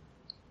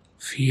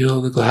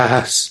 feel the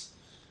glass,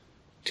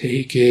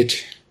 take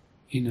it,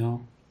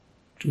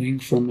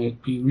 drink from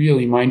it, be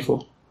really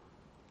mindful.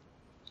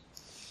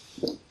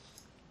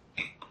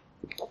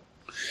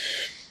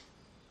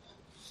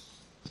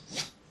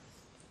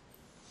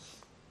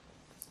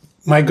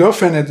 My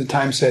girlfriend at the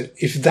time said,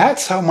 if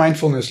that's how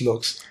mindfulness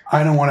looks,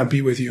 I don't want to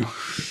be with you.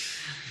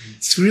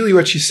 It's really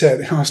what she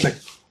said. And I was like,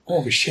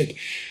 oh shit,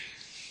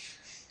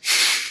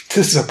 this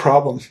is a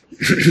problem.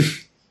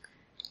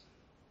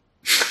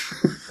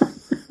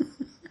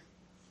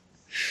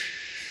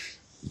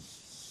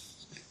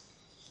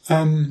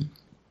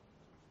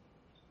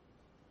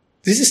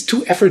 This is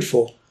too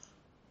effortful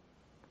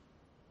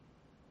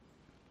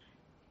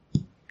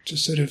to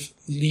sort of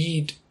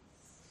lead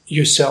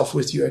yourself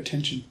with your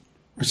attention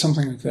or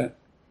something like that.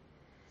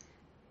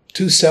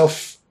 Too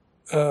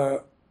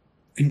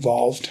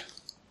involved.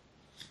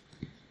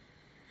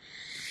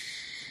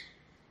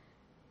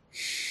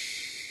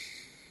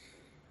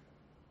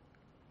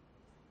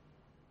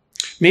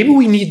 Maybe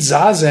we need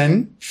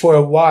Zazen for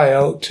a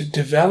while to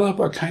develop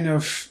a kind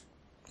of,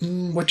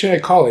 what should I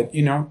call it,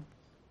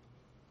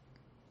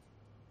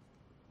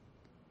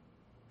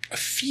 a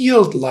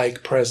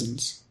field-like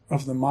presence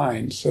of the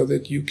mind, so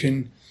that you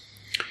can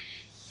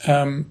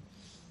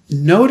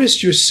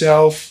notice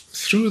yourself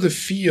through the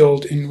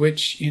field in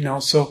which,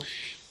 so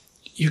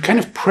you're kind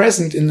of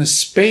present in the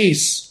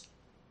space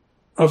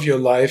of your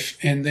life,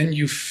 and then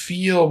you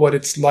feel what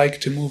it's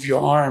like to move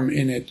your arm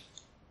in it.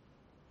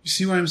 You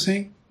see what I'm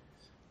saying?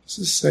 This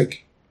is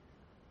like,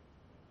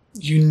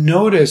 you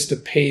notice the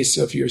pace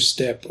of your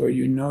step, or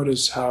you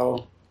notice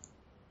how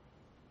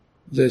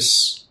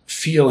this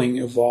feeling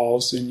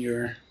evolves in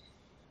your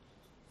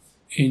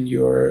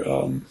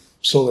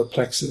solar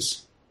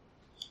plexus.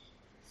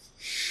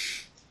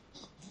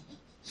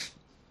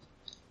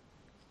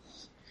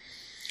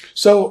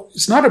 So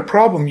it's not a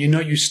problem,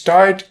 you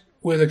start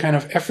with a kind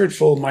of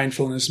effortful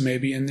mindfulness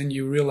maybe, and then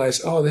you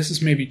realize, oh, this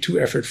is maybe too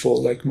effortful,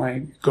 like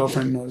my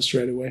girlfriend noticed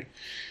right away.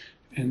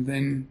 And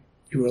then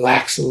you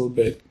relax a little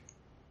bit.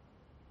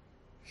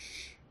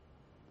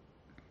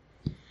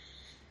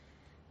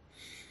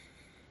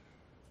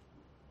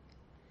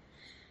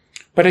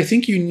 But I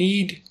think you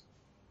need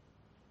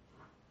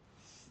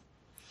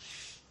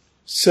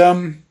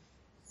some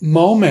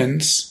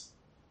moments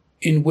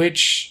in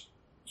which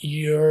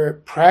your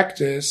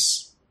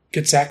practice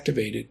gets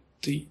activated.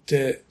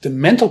 The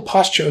mental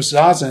posture of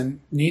Zazen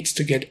needs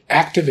to get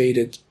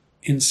activated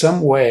in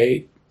some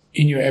way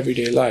in your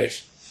everyday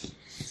life.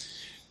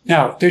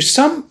 Now,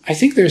 I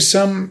think there's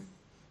some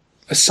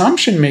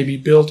assumption maybe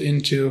built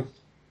into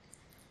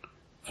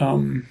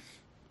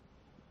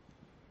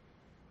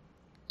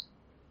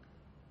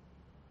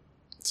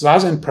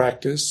Zazen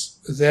practice,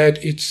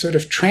 that it sort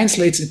of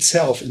translates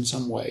itself in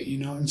some way,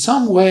 in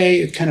some way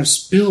it kind of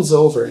spills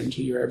over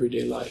into your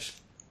everyday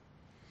life.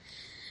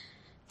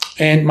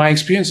 And my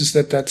experience is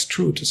that that's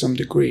true to some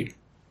degree.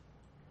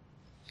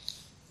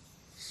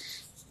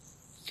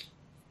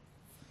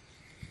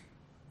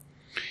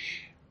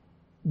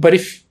 But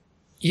if,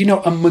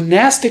 a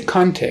monastic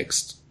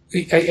context,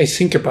 I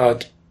think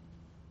about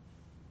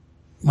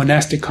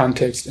monastic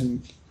context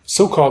and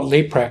so-called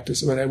lay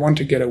practice, but I want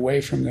to get away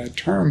from that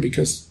term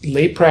because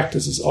lay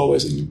practice is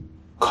always in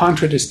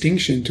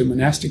contradistinction to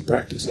monastic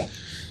practice.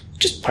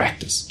 Just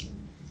practice.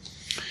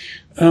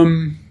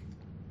 But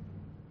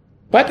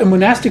a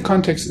monastic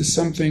context is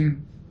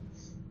something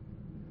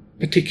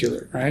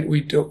particular, right?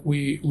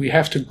 We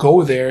have to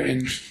go there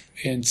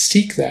and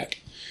seek that.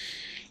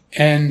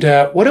 And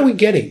what are we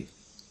getting?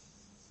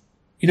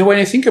 When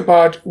I think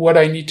about what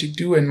I need to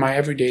do in my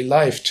everyday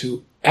life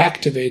to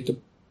activate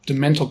the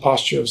mental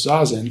posture of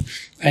Zazen,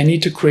 I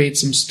need to create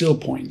some still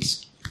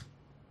points.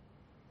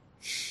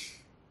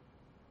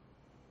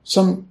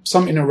 Some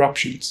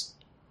interruptions.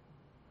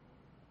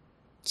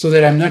 so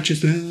that I'm not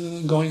just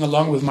going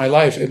along with my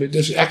life.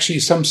 There's actually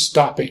some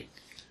stopping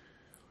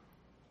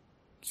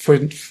for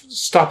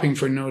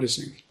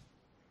noticing.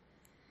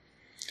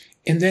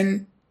 And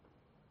then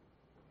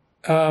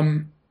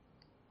there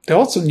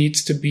also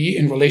needs to be,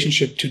 in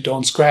relationship to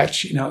don't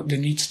scratch, there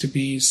needs to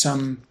be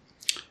some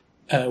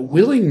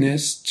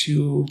willingness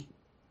to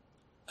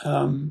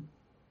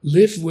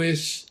live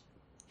with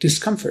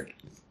discomfort.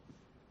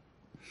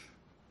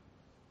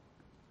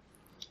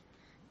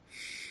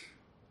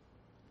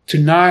 To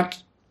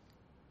not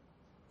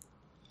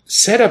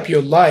set up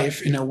your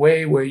life in a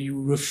way where you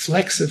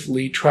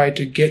reflexively try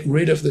to get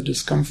rid of the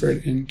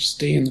discomfort and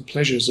stay in the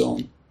pleasure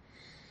zone,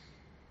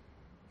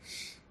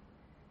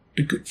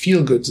 the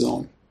feel-good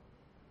zone.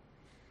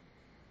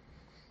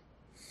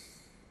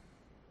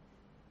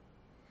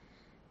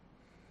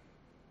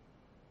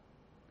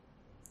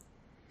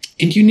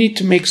 And you need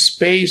to make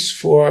space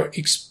for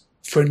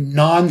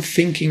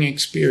non-thinking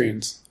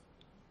experience.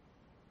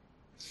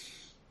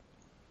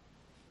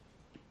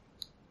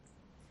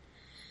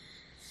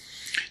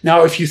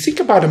 Now, if you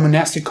think about a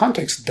monastic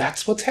context,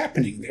 that's what's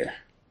happening there.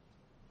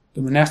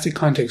 The monastic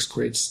context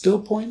creates still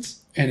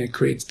points, and it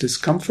creates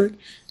discomfort,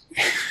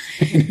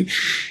 and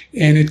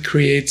it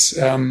creates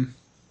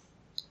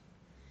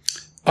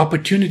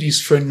opportunities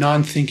for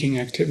non-thinking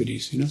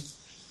activities,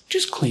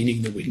 just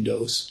cleaning the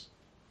windows.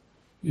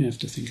 You have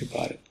to think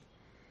about it.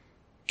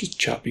 Just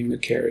chopping the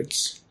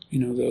carrots,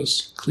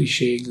 those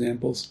cliche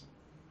examples.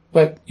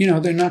 But,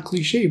 they're not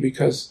cliche,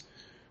 because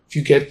if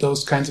you get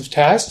those kinds of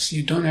tasks,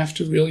 you don't have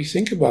to really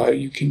think about it.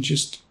 You can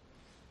just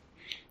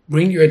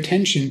bring your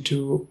attention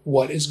to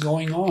what is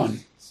going on.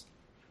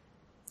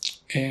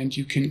 And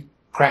you can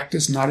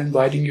practice not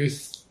inviting your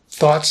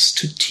thoughts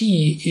to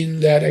tea in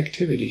that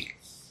activity.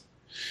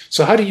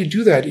 So how do you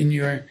do that in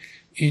your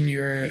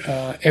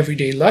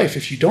everyday life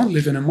if you don't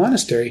live in a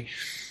monastery?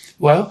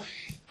 Well,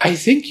 I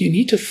think you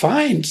need to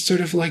find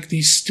sort of like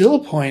these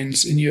still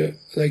points in your,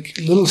 like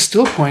little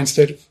still points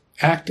that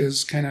act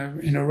as kind of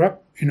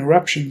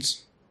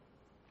interruptions.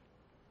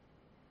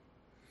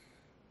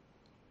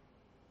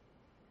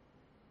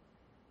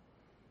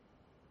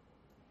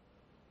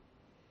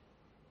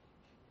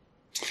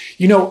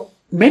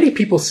 Many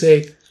people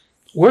say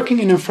working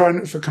in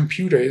front of a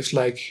computer is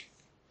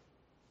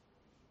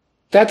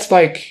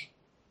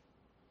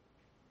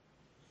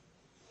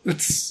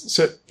it's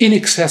so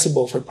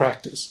inaccessible for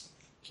practice.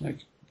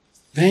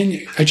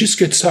 Then I just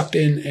get sucked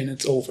in and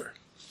it's over.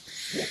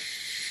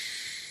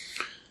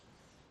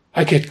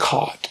 I get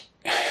caught.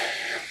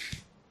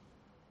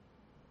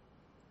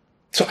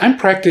 So I'm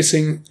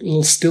practicing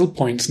little still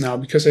points now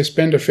because I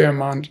spend a fair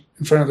amount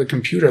in front of the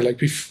computer.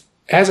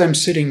 As I'm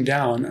sitting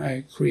down,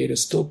 I create a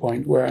still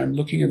point where I'm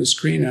looking at the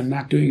screen and I'm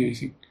not doing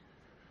anything.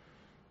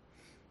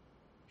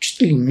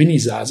 Just a little mini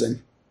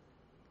zazen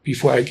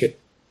before I get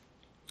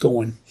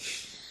going.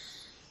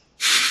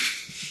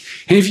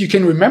 And if you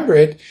can remember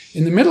it,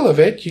 in the middle of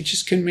it, you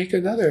just can make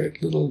another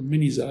little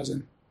mini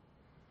zazen.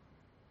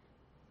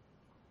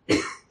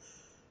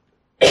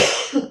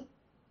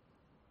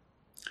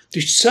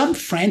 There's some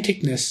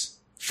frantic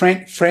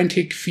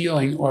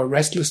feeling or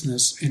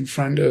restlessness in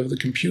front of the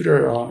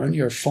computer or on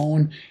your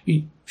phone.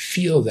 You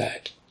feel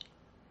that.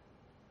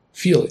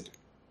 Feel it.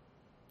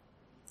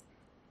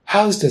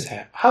 How is this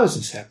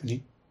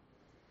happening?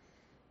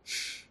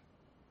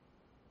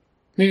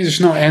 Maybe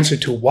there's no answer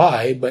to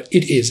why, but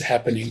it is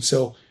happening,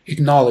 so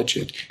acknowledge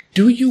it.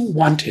 Do you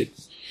want it?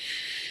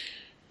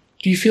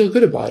 Do you feel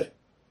good about it?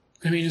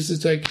 Is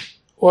it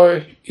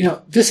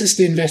this is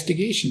the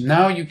investigation.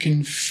 Now you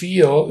can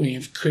feel,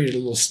 you've created a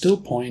little still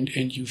point,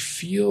 and you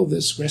feel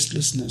this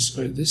restlessness,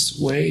 or this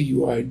way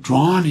you are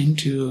drawn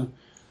into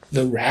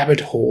the rabbit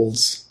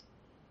holes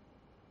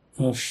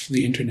of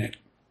the internet.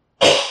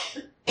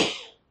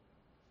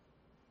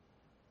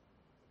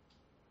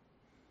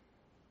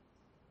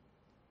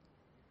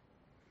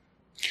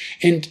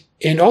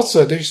 And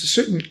also there's a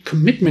certain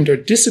commitment or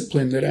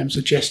discipline that I'm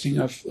suggesting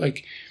of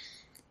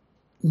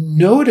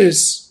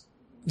notice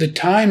the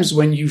times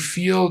when you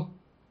feel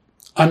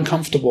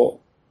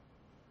uncomfortable,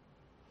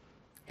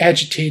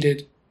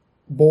 agitated,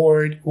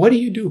 bored. What do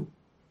you do?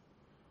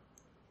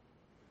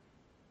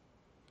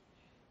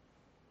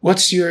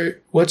 What's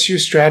your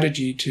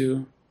strategy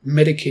to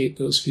medicate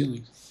those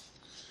feelings?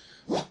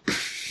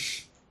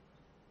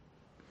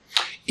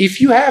 If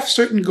you have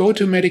certain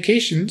go-to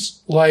medications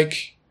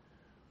like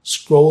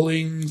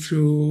scrolling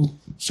through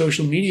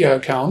social media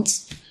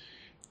accounts,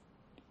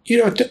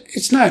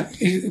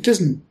 it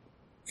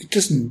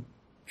doesn't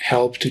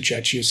help to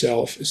judge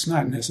yourself. It's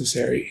not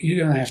necessary. You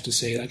don't have to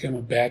say I'm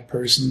a bad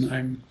person,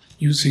 I'm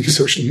using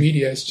social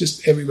media. It's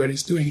just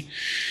everybody's doing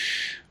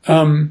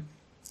it.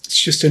 It's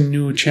just a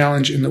new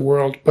challenge in the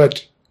world.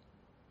 But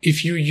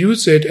if you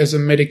use it as a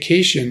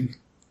medication,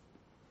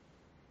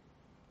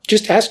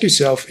 just ask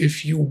yourself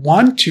if you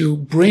want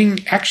to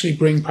actually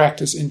bring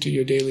practice into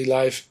your daily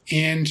life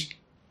and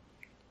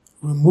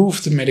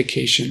remove the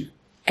medication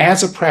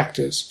as a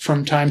practice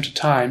from time to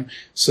time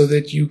so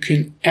that you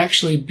can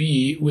actually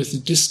be with the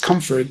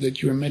discomfort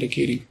that you're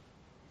medicating.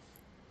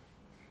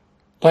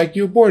 like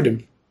your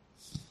boredom,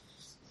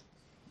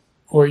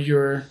 or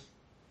your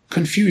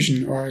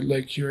confusion, or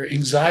like your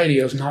anxiety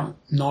of not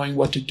knowing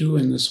what to do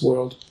in this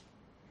world.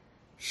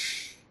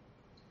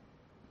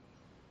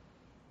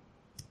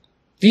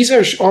 These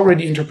are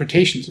already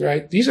interpretations,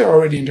 right? These are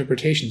already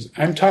interpretations.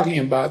 I'm talking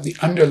about the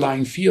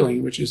underlying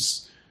feeling, which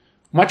is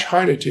much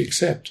harder to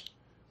accept.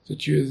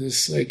 That you're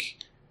this like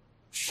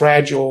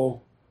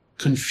fragile,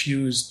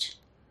 confused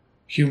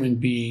human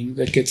being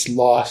that gets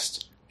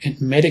lost and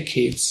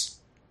medicates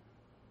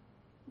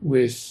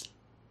with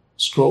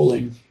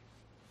scrolling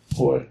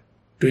or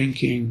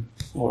drinking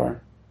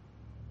or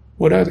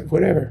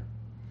whatever.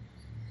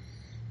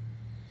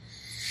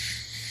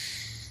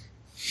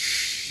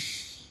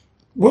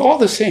 We're all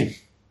the same.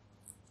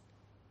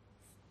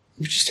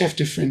 We just have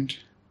different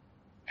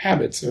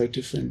habits or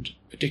different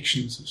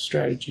addictions or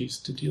strategies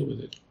to deal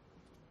with it.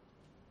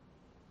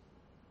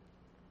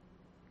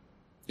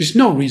 There's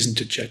no reason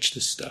to judge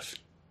this stuff.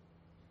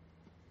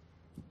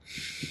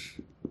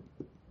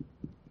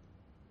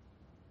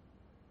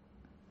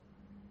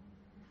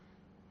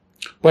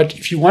 But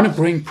if you want to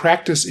bring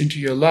practice into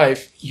your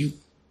life, you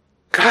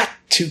got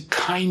to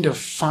kind of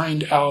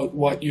find out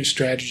what your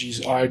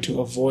strategies are to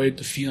avoid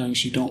the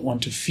feelings you don't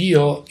want to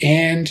feel.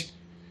 And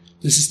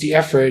this is the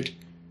effort.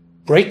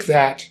 Break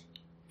that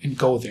and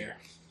go there.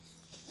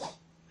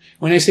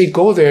 When I say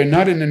go there,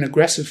 not in an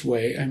aggressive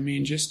way, I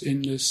mean just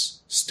in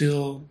this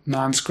still,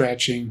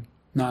 non-scratching,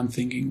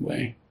 non-thinking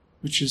way,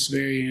 which is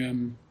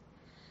very,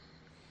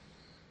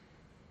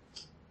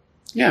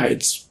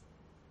 it's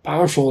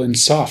powerful and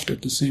soft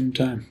at the same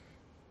time.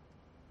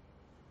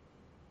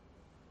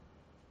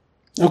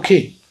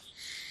 Okay.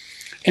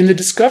 And the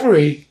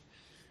discovery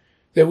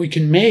that we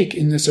can make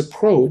in this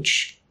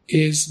approach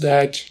is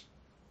that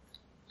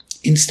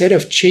instead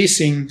of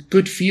chasing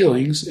good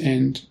feelings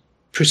and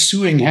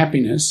pursuing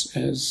happiness,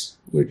 as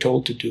we're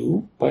told to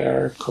do by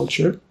our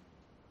culture,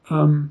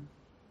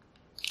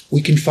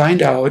 we can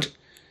find out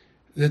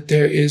that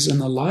there is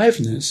an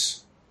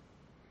aliveness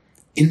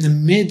in the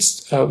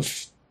midst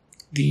of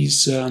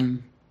these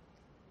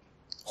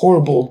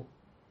horrible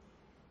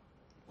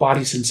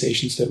body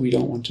sensations that we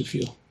don't want to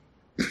feel.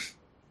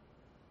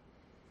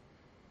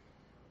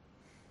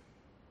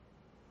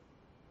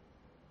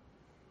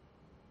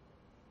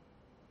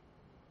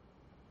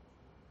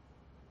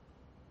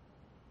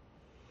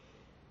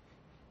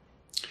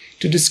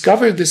 To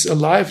discover this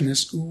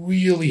aliveness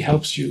really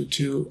helps you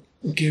to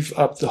give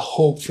up the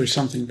hope for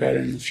something better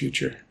in the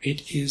future.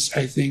 It is,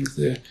 I think,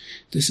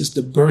 this is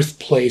the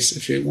birthplace,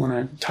 if you want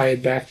to tie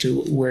it back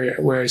to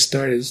where I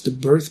started, it's the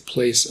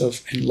birthplace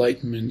of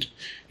enlightenment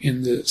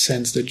in the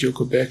sense that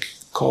Joko Beck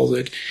calls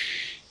it.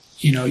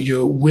 You know,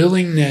 your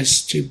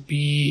willingness to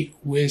be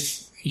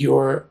with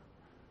your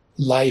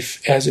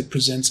life as it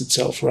presents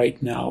itself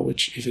right now,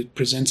 which if it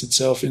presents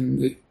itself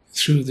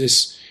through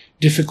this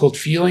difficult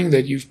feeling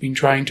that you've been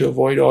trying to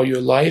avoid all your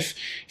life,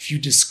 if you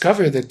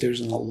discover that there's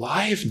an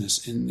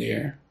aliveness in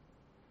there,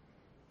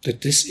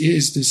 that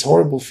this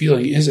horrible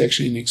feeling is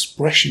actually an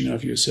expression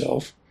of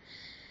yourself,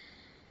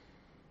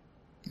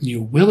 and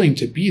you're willing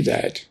to be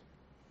that,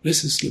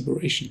 this is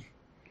liberation.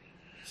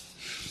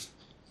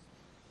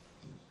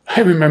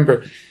 I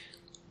remember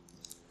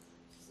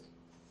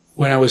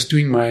when I was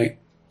doing my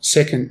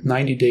second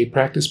 90-day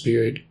practice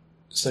period,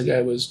 it's like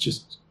I was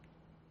just,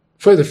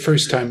 for the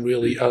first time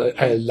really,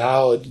 I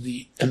allowed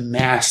the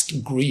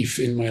amassed grief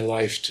in my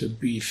life to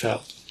be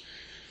felt.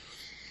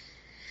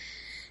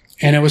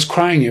 And I was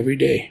crying every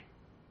day.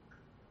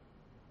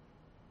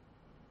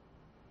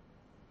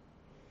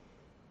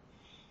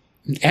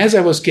 And as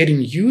I was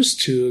getting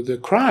used to the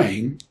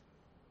crying,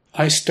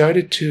 I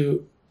started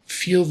to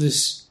feel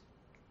this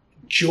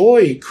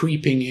joy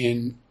creeping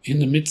in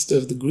the midst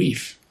of the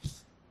grief.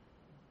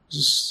 This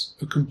is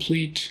a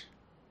complete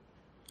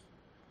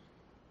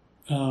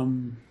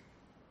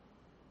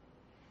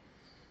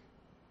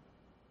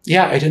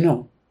I don't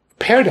know,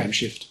 paradigm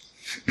shift.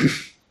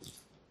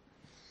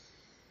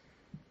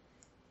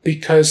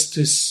 Because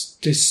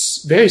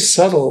this very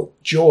subtle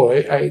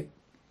joy, I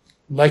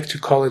like to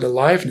call it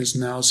aliveness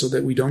now so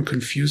that we don't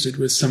confuse it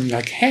with some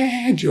like,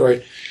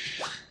 joy.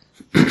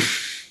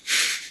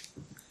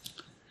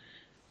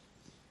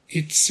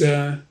 It's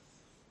a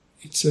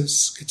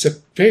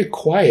very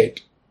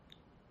quiet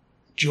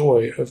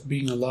joy of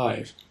being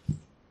alive.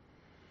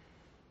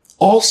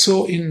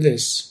 Also in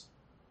this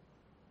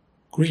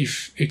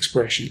grief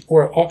expression,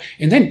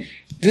 and then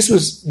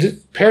the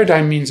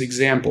paradigm means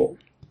example,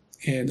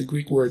 and the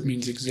Greek word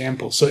means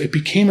example. So it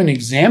became an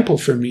example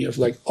for me of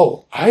like,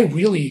 oh, I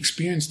really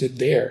experienced it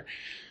there.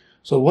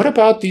 So what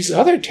about these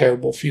other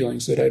terrible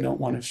feelings that I don't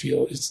want to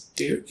feel?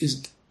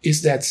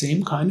 Is that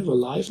same kind of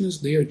aliveness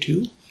there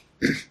too?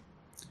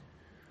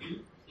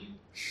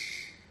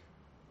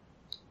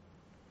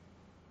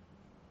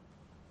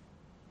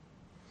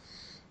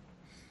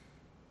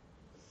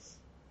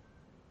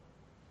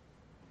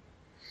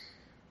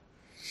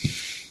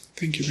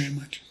 Thank you very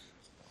much.